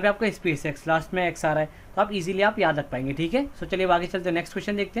और यहाँ पे आपका स्पेस एक्स लास्ट में एक्स आ रहा है, तो आप इजीली आप याद रख पाएंगे। ठीक है, सो चलिए आगे चलते हैं, नेक्स्ट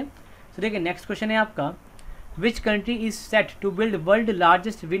क्वेश्चन देखते हैं। सो देखिए नेक्स्ट क्वेश्चन है आपका, which country is set to build world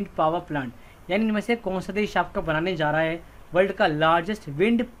largest wind power plant, यानी इनमें से कौन सा देश आपका बनाने जा रहा है वर्ल्ड का largest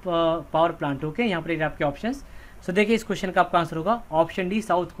wind power plant. Okay, यहाँ पर आपके ऑप्शंस। सो देखिए इस क्वेश्चन का आपका आंसर होगा ऑप्शन डी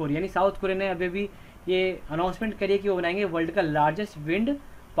साउथ कोरिया, यानी साउथ कोरिया ने अभी भी ये अनाउंसमेंट करी है कि वो बनाएंगे वर्ल्ड का largest wind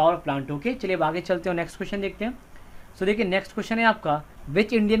power plant. Okay, चलिए आगे चलते हो, नेक्स्ट क्वेश्चन देखते हैं। सो देखिए नेक्स्ट क्वेश्चन है आपका,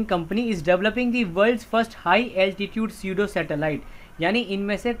 which Indian company is developing the world's first high altitude pseudo satellite, यानी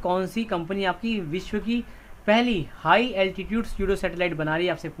इनमें से कौन सी कंपनी आपकी विश्व की पहली हाई एल्टीट्यूड स्यूडो सैटेलाइट बना रही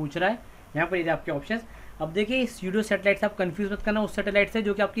है, आपसे पूछ रहा है यहाँ पर। ये आपके ऑप्शंस। अब देखिए स्यूडो सैटेलाइट से आप कंफ्यूज मत करना उस सैटेलाइट से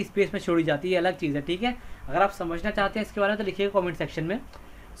जो कि आपकी स्पेस में छोड़ी जाती है, अलग चीज़ है। ठीक है, अगर आप समझना चाहते हैं इसके बारे में तो लिखिएगा कमेंट सेक्शन में।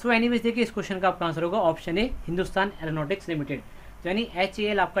 सो एनीवेज देखिए इस क्वेश्चन का आपका आंसर होगा option A Hindustan aeronautics limited, यानी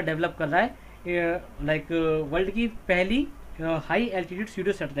HAL आपका डेवलप कर रहा है लाइक वर्ल्ड की पहली high altitude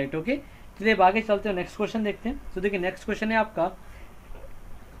pseudo satellite. Okay, चलिए आगे चलते हैं, नेक्स्ट क्वेश्चन देखते हैं। तो देखिए नेक्स्ट क्वेश्चन है आपका,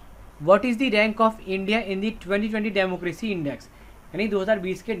 what is the rank of India in the 2020 democracy index, यानी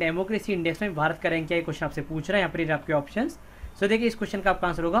 2020 के डेमोक्रेसी इंडेक्स में भारत का रैंक क्या है, क्वेश्चन आपसे पूछ रहा है यहाँ पर आपके ऑप्शंस। सो देखिए इस क्वेश्चन का आपका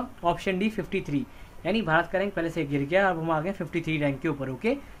आंसर होगा ऑप्शन डी 53, यानी भारत का रैंक पहले से गिर गया, अब हम आ गए 53 रैंक के ऊपर।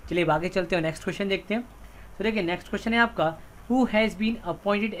 ओके, चलिए आगे चलते हैं, नेक्स्ट क्वेश्चन देखते हैं। तो देखिए नेक्स्ट क्वेश्चन है आपका, who has been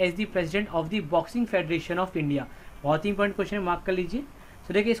appointed as the president of the boxing federation of India, बहुत ही इंपॉर्टेंट क्वेश्चन है, मार्क कर लीजिए।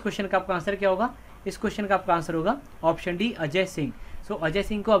 तो देखिए इस क्वेश्चन का आपका आंसर क्या होगा, इस क्वेश्चन का आपका आंसर होगा ऑप्शन डी अजय सिंह। सो अजय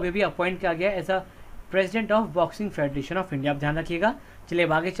सिंह को अभी भी अपॉइंट किया गया as a president of boxing federation of India, आप ध्यान रखिएगा। चलिए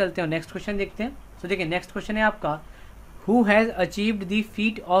आगे चलते हैं, नेक्स्ट क्वेश्चन देखते हैं। तो देखिए नेक्स्ट क्वेश्चन है आपका, who has achieved the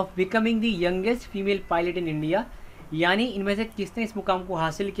feet of becoming the youngest female pilot in India, यानी इनमें से किसने इस मुकाम को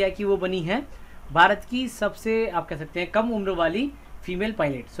हासिल किया कि वो बनी है भारत की सबसे आप कह सकते हैं कम उम्र वाली फीमेल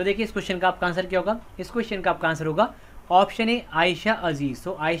पायलट। सो देखिए इस क्वेश्चन का आपका आंसर क्या होगा, इस क्वेश्चन का आपका आंसर होगा ऑप्शन ए आयशा अजीज़।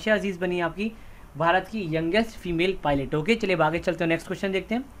 सो आयशा अजीज़ बनी आपकी भारत की यंगेस्ट फीमेल पायलट। ओके, चलिए आगे चलते हैं, नेक्स्ट क्वेश्चन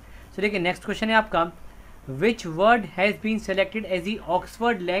देखते हैं। सो देखिए नेक्स्ट क्वेश्चन है आपका, which word has been selected as the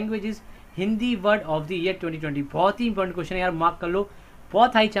Oxford languages Hindi word of the year 2020, बहुत ही इंपॉर्टेंट क्वेश्चन है यार, मार्क कर लो,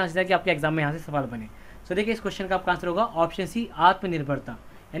 बहुत हाई चांसेस है कि आपके एग्जाम में यहाँ से सवाल बने। सो देखिए इस क्वेश्चन का आपका आंसर होगा ऑप्शन सी आत्मनिर्भरता,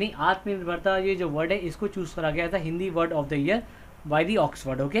 यानी आत्मनिर्भरता ये जो वर्ड है इसको चूज करा गया था Hindi word of the year by the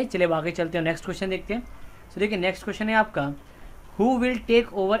Oxford. Okay, चलिए आगे चलते हैं, नेक्स्ट क्वेश्चन देखते हैं। सो देखिए नेक्स्ट क्वेश्चन है आपका, who will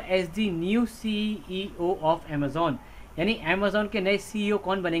take over as the new CEO of Amazon, यानी अमेजॉन के नए CEO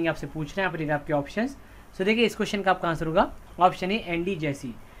कौन बनेंगे, आपसे पूछ रहे हैं यहाँ पर आपके ऑप्शंस। सो देखिए इस क्वेश्चन का आपका आंसर होगा ऑप्शन ए एंडी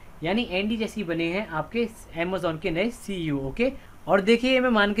जेसी, यानी एंडी जेसी बने हैं आपके अमेजॉन के नए CEO। ओके, और देखिए मैं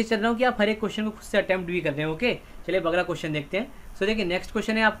मान के चल रहा हूँ कि आप हर एक क्वेश्चन को खुद से अटेम्प्ट भी कर रहे हैं। ओके, चलिए अगला क्वेश्चन देखते हैं। सो देखिए नेक्स्ट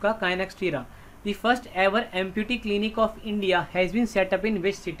क्वेश्चन है आपका, काइनेक्स टीरा, the first ever amputee clinic of India has been setup in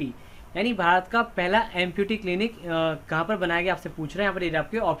which city, यानी भारत का पहला एम्प्यूटी क्लिनिक कहाँ पर बनाया गया, आपसे पूछ रहे हैं यहाँ पर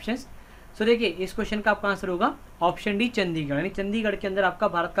आपके ऑप्शंस। सो देखिए इस क्वेश्चन का आपका आंसर होगा ऑप्शन डी चंडीगढ़, यानी चंडीगढ़ के अंदर आपका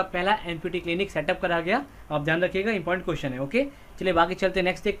भारत का पहला एम्प्यूटी क्लिनिक सेटअप करा गया, आप ध्यान रखिएगा, इंपॉर्टेंट क्वेश्चन है। ओके, चलिए आगे चलते हैं,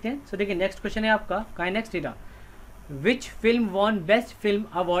 नेक्स्ट देखते हैं। सो देखिए नेक्स्ट क्वेश्चन है आपका, काइनेक्स टीरा, which film von best film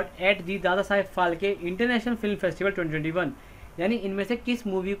award at the Dada Saheb Phalke international film festival 2021, यानी इनमें से किस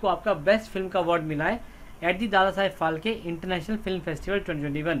मूवी को आपका बेस्ट फिल्म का अवार्ड मिला है at the Dada Saheb Phalke international film festival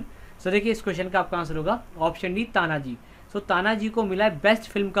 2021। सो देखिए इस क्वेश्चन का आपका आंसर होगा ऑप्शन डी तानाजी। सो तानाजी को मिला है बेस्ट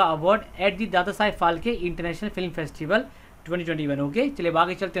फिल्म का award at the Dada Saheb Phalke international film festival 2021। Okay, चलिए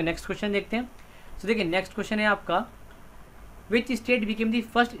आगे चलते हैं, नेक्स्ट क्वेश्चन देखते हैं। सो देखिए नेक्स्ट क्वेश्चन है आपका which state became the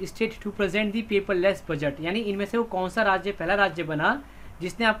first state to present the paperless budget, यानी इनमें से वो कौन सा राज्य पहला राज्य बना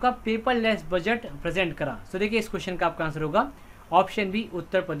जिसने आपका पेपरलेस बजट प्रेजेंट करा। सो देखिए इस क्वेश्चन का आपका आंसर होगा ऑप्शन बी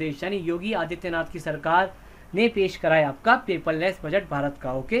उत्तर प्रदेश, यानी योगी आदित्यनाथ की सरकार ने पेश करा है आपका पेपरलेस बजट भारत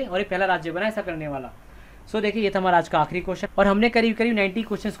का। ओके, और ये पहला राज्य बना ऐसा करने वाला। सो देखिए ये था हमारा आज का आखिरी क्वेश्चन और हमने करीब 90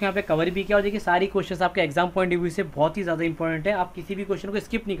 क्वेश्चंस को यहाँ पे कवर भी किया। और देखिए सारी क्वेश्चंस आपके एग्जाम पॉइंट ऑफ व्यू से बहुत ही ज़्यादा इंपॉर्टेंट है, आप किसी भी क्वेश्चन को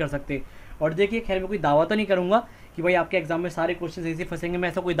स्किप नहीं कर सकते। और देखिए खैर मैं कोई दावा तो नहीं करूँगा कि भाई आपके एग्जाम में सारे क्वेश्चन ऐसे फंसेंगे, मैं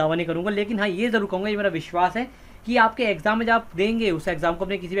ऐसा कोई दावा नहीं करूँगा, लेकिन हाँ ये जरूर कहूँगा, ये मेरा विश्वास है कि आपके एग्जाम में जब आप देंगे उस एग्जाम को,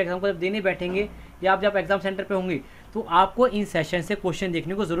 अपने किसी भी एग्जाम को जब देने बैठेंगे या आप जब एग्जाम सेंटर पे होंगे तो आपको इन सेशन से क्वेश्चन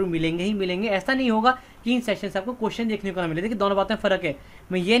देखने को जरूर मिलेंगे ही मिलेंगे। ऐसा नहीं होगा कि इन सेशन से आपको क्वेश्चन देखने को ना मिले। देखिए दोनों बातें फर्क है।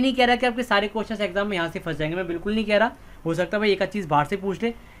 मैं ये नहीं कह रहा कि आपके सारे क्वेश्चन एग्जाम में यहाँ से फंस जाएंगे, मैं बिल्कुल नहीं कह रहा। हो सकता है भाई एक आध चीज़ बाहर से पूछ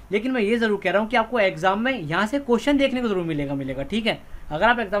ले, लेकिन मैं ये जरूर कह रहा हूँ कि आपको एग्जाम में यहाँ से क्वेश्चन देखने को जरूर मिलेगा। ठीक है, अगर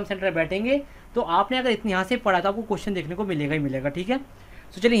आप एग्जाम सेंटर में बैठेंगे तो आपने अगर इतने यहाँ से पढ़ा तो आपको क्वेश्चन देखने को मिलेगा ही मिलेगा। ठीक है,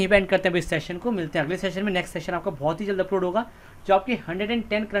 तो चलिए यहीं पे एंड करते हैं इस सेशन को, मिलते हैं अगले सेशन में। नेक्स्ट सेशन आपका बहुत ही जल्द अपलोड होगा, जो आपके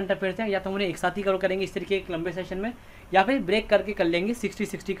 110 करंट अफेयर्स हैं, या तो हम उन्हें एक साथ ही कवर करेंगे इस तरीके एक लंबे सेशन में, या फिर ब्रेक करके कर लेंगे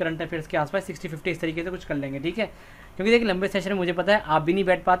 60 करंट अफेयर्स के आसपास, 60-50 इस तरीके से कुछ कर लेंगे। ठीक है, क्योंकि देखिए लंबे सेशन में मुझे पता है आप भी नहीं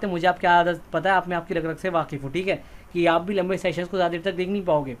बैठ पाते, मुझे आपकी आदत पता है, आप में आपकी रग से वाकिफ हो। ठीक है, कि आप भी लंबे सेशंस को ज़्यादा देर तक देख नहीं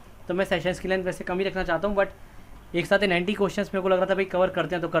पाओगे, तो मैं सेशंस की लेंथ वैसे कम ही रखना चाहता हूँ, बट एक साथ 90 क्वेश्चन मेरे को लग रहा था भाई कवर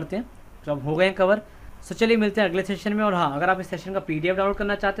करते हैं तो करते हैं, तो अब हो गए हैं कवर। सो चलिए मिलते हैं अगले सेशन में। और हाँ, अगर आप इस सेशन का PDF डाउनलोड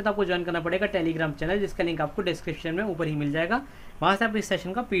करना चाहते हैं तो आपको ज्वाइन करना पड़ेगा टेलीग्राम चैनल, जिसका लिंक आपको डिस्क्रिप्शन में ऊपर ही मिल जाएगा, वहाँ से आप इस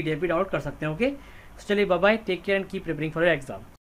सेशन का PDF भी डाउनलोड कर सकते हैं। ओके, तो चलिए bye bye, take care and keep प्रिपरेइंग for your exam.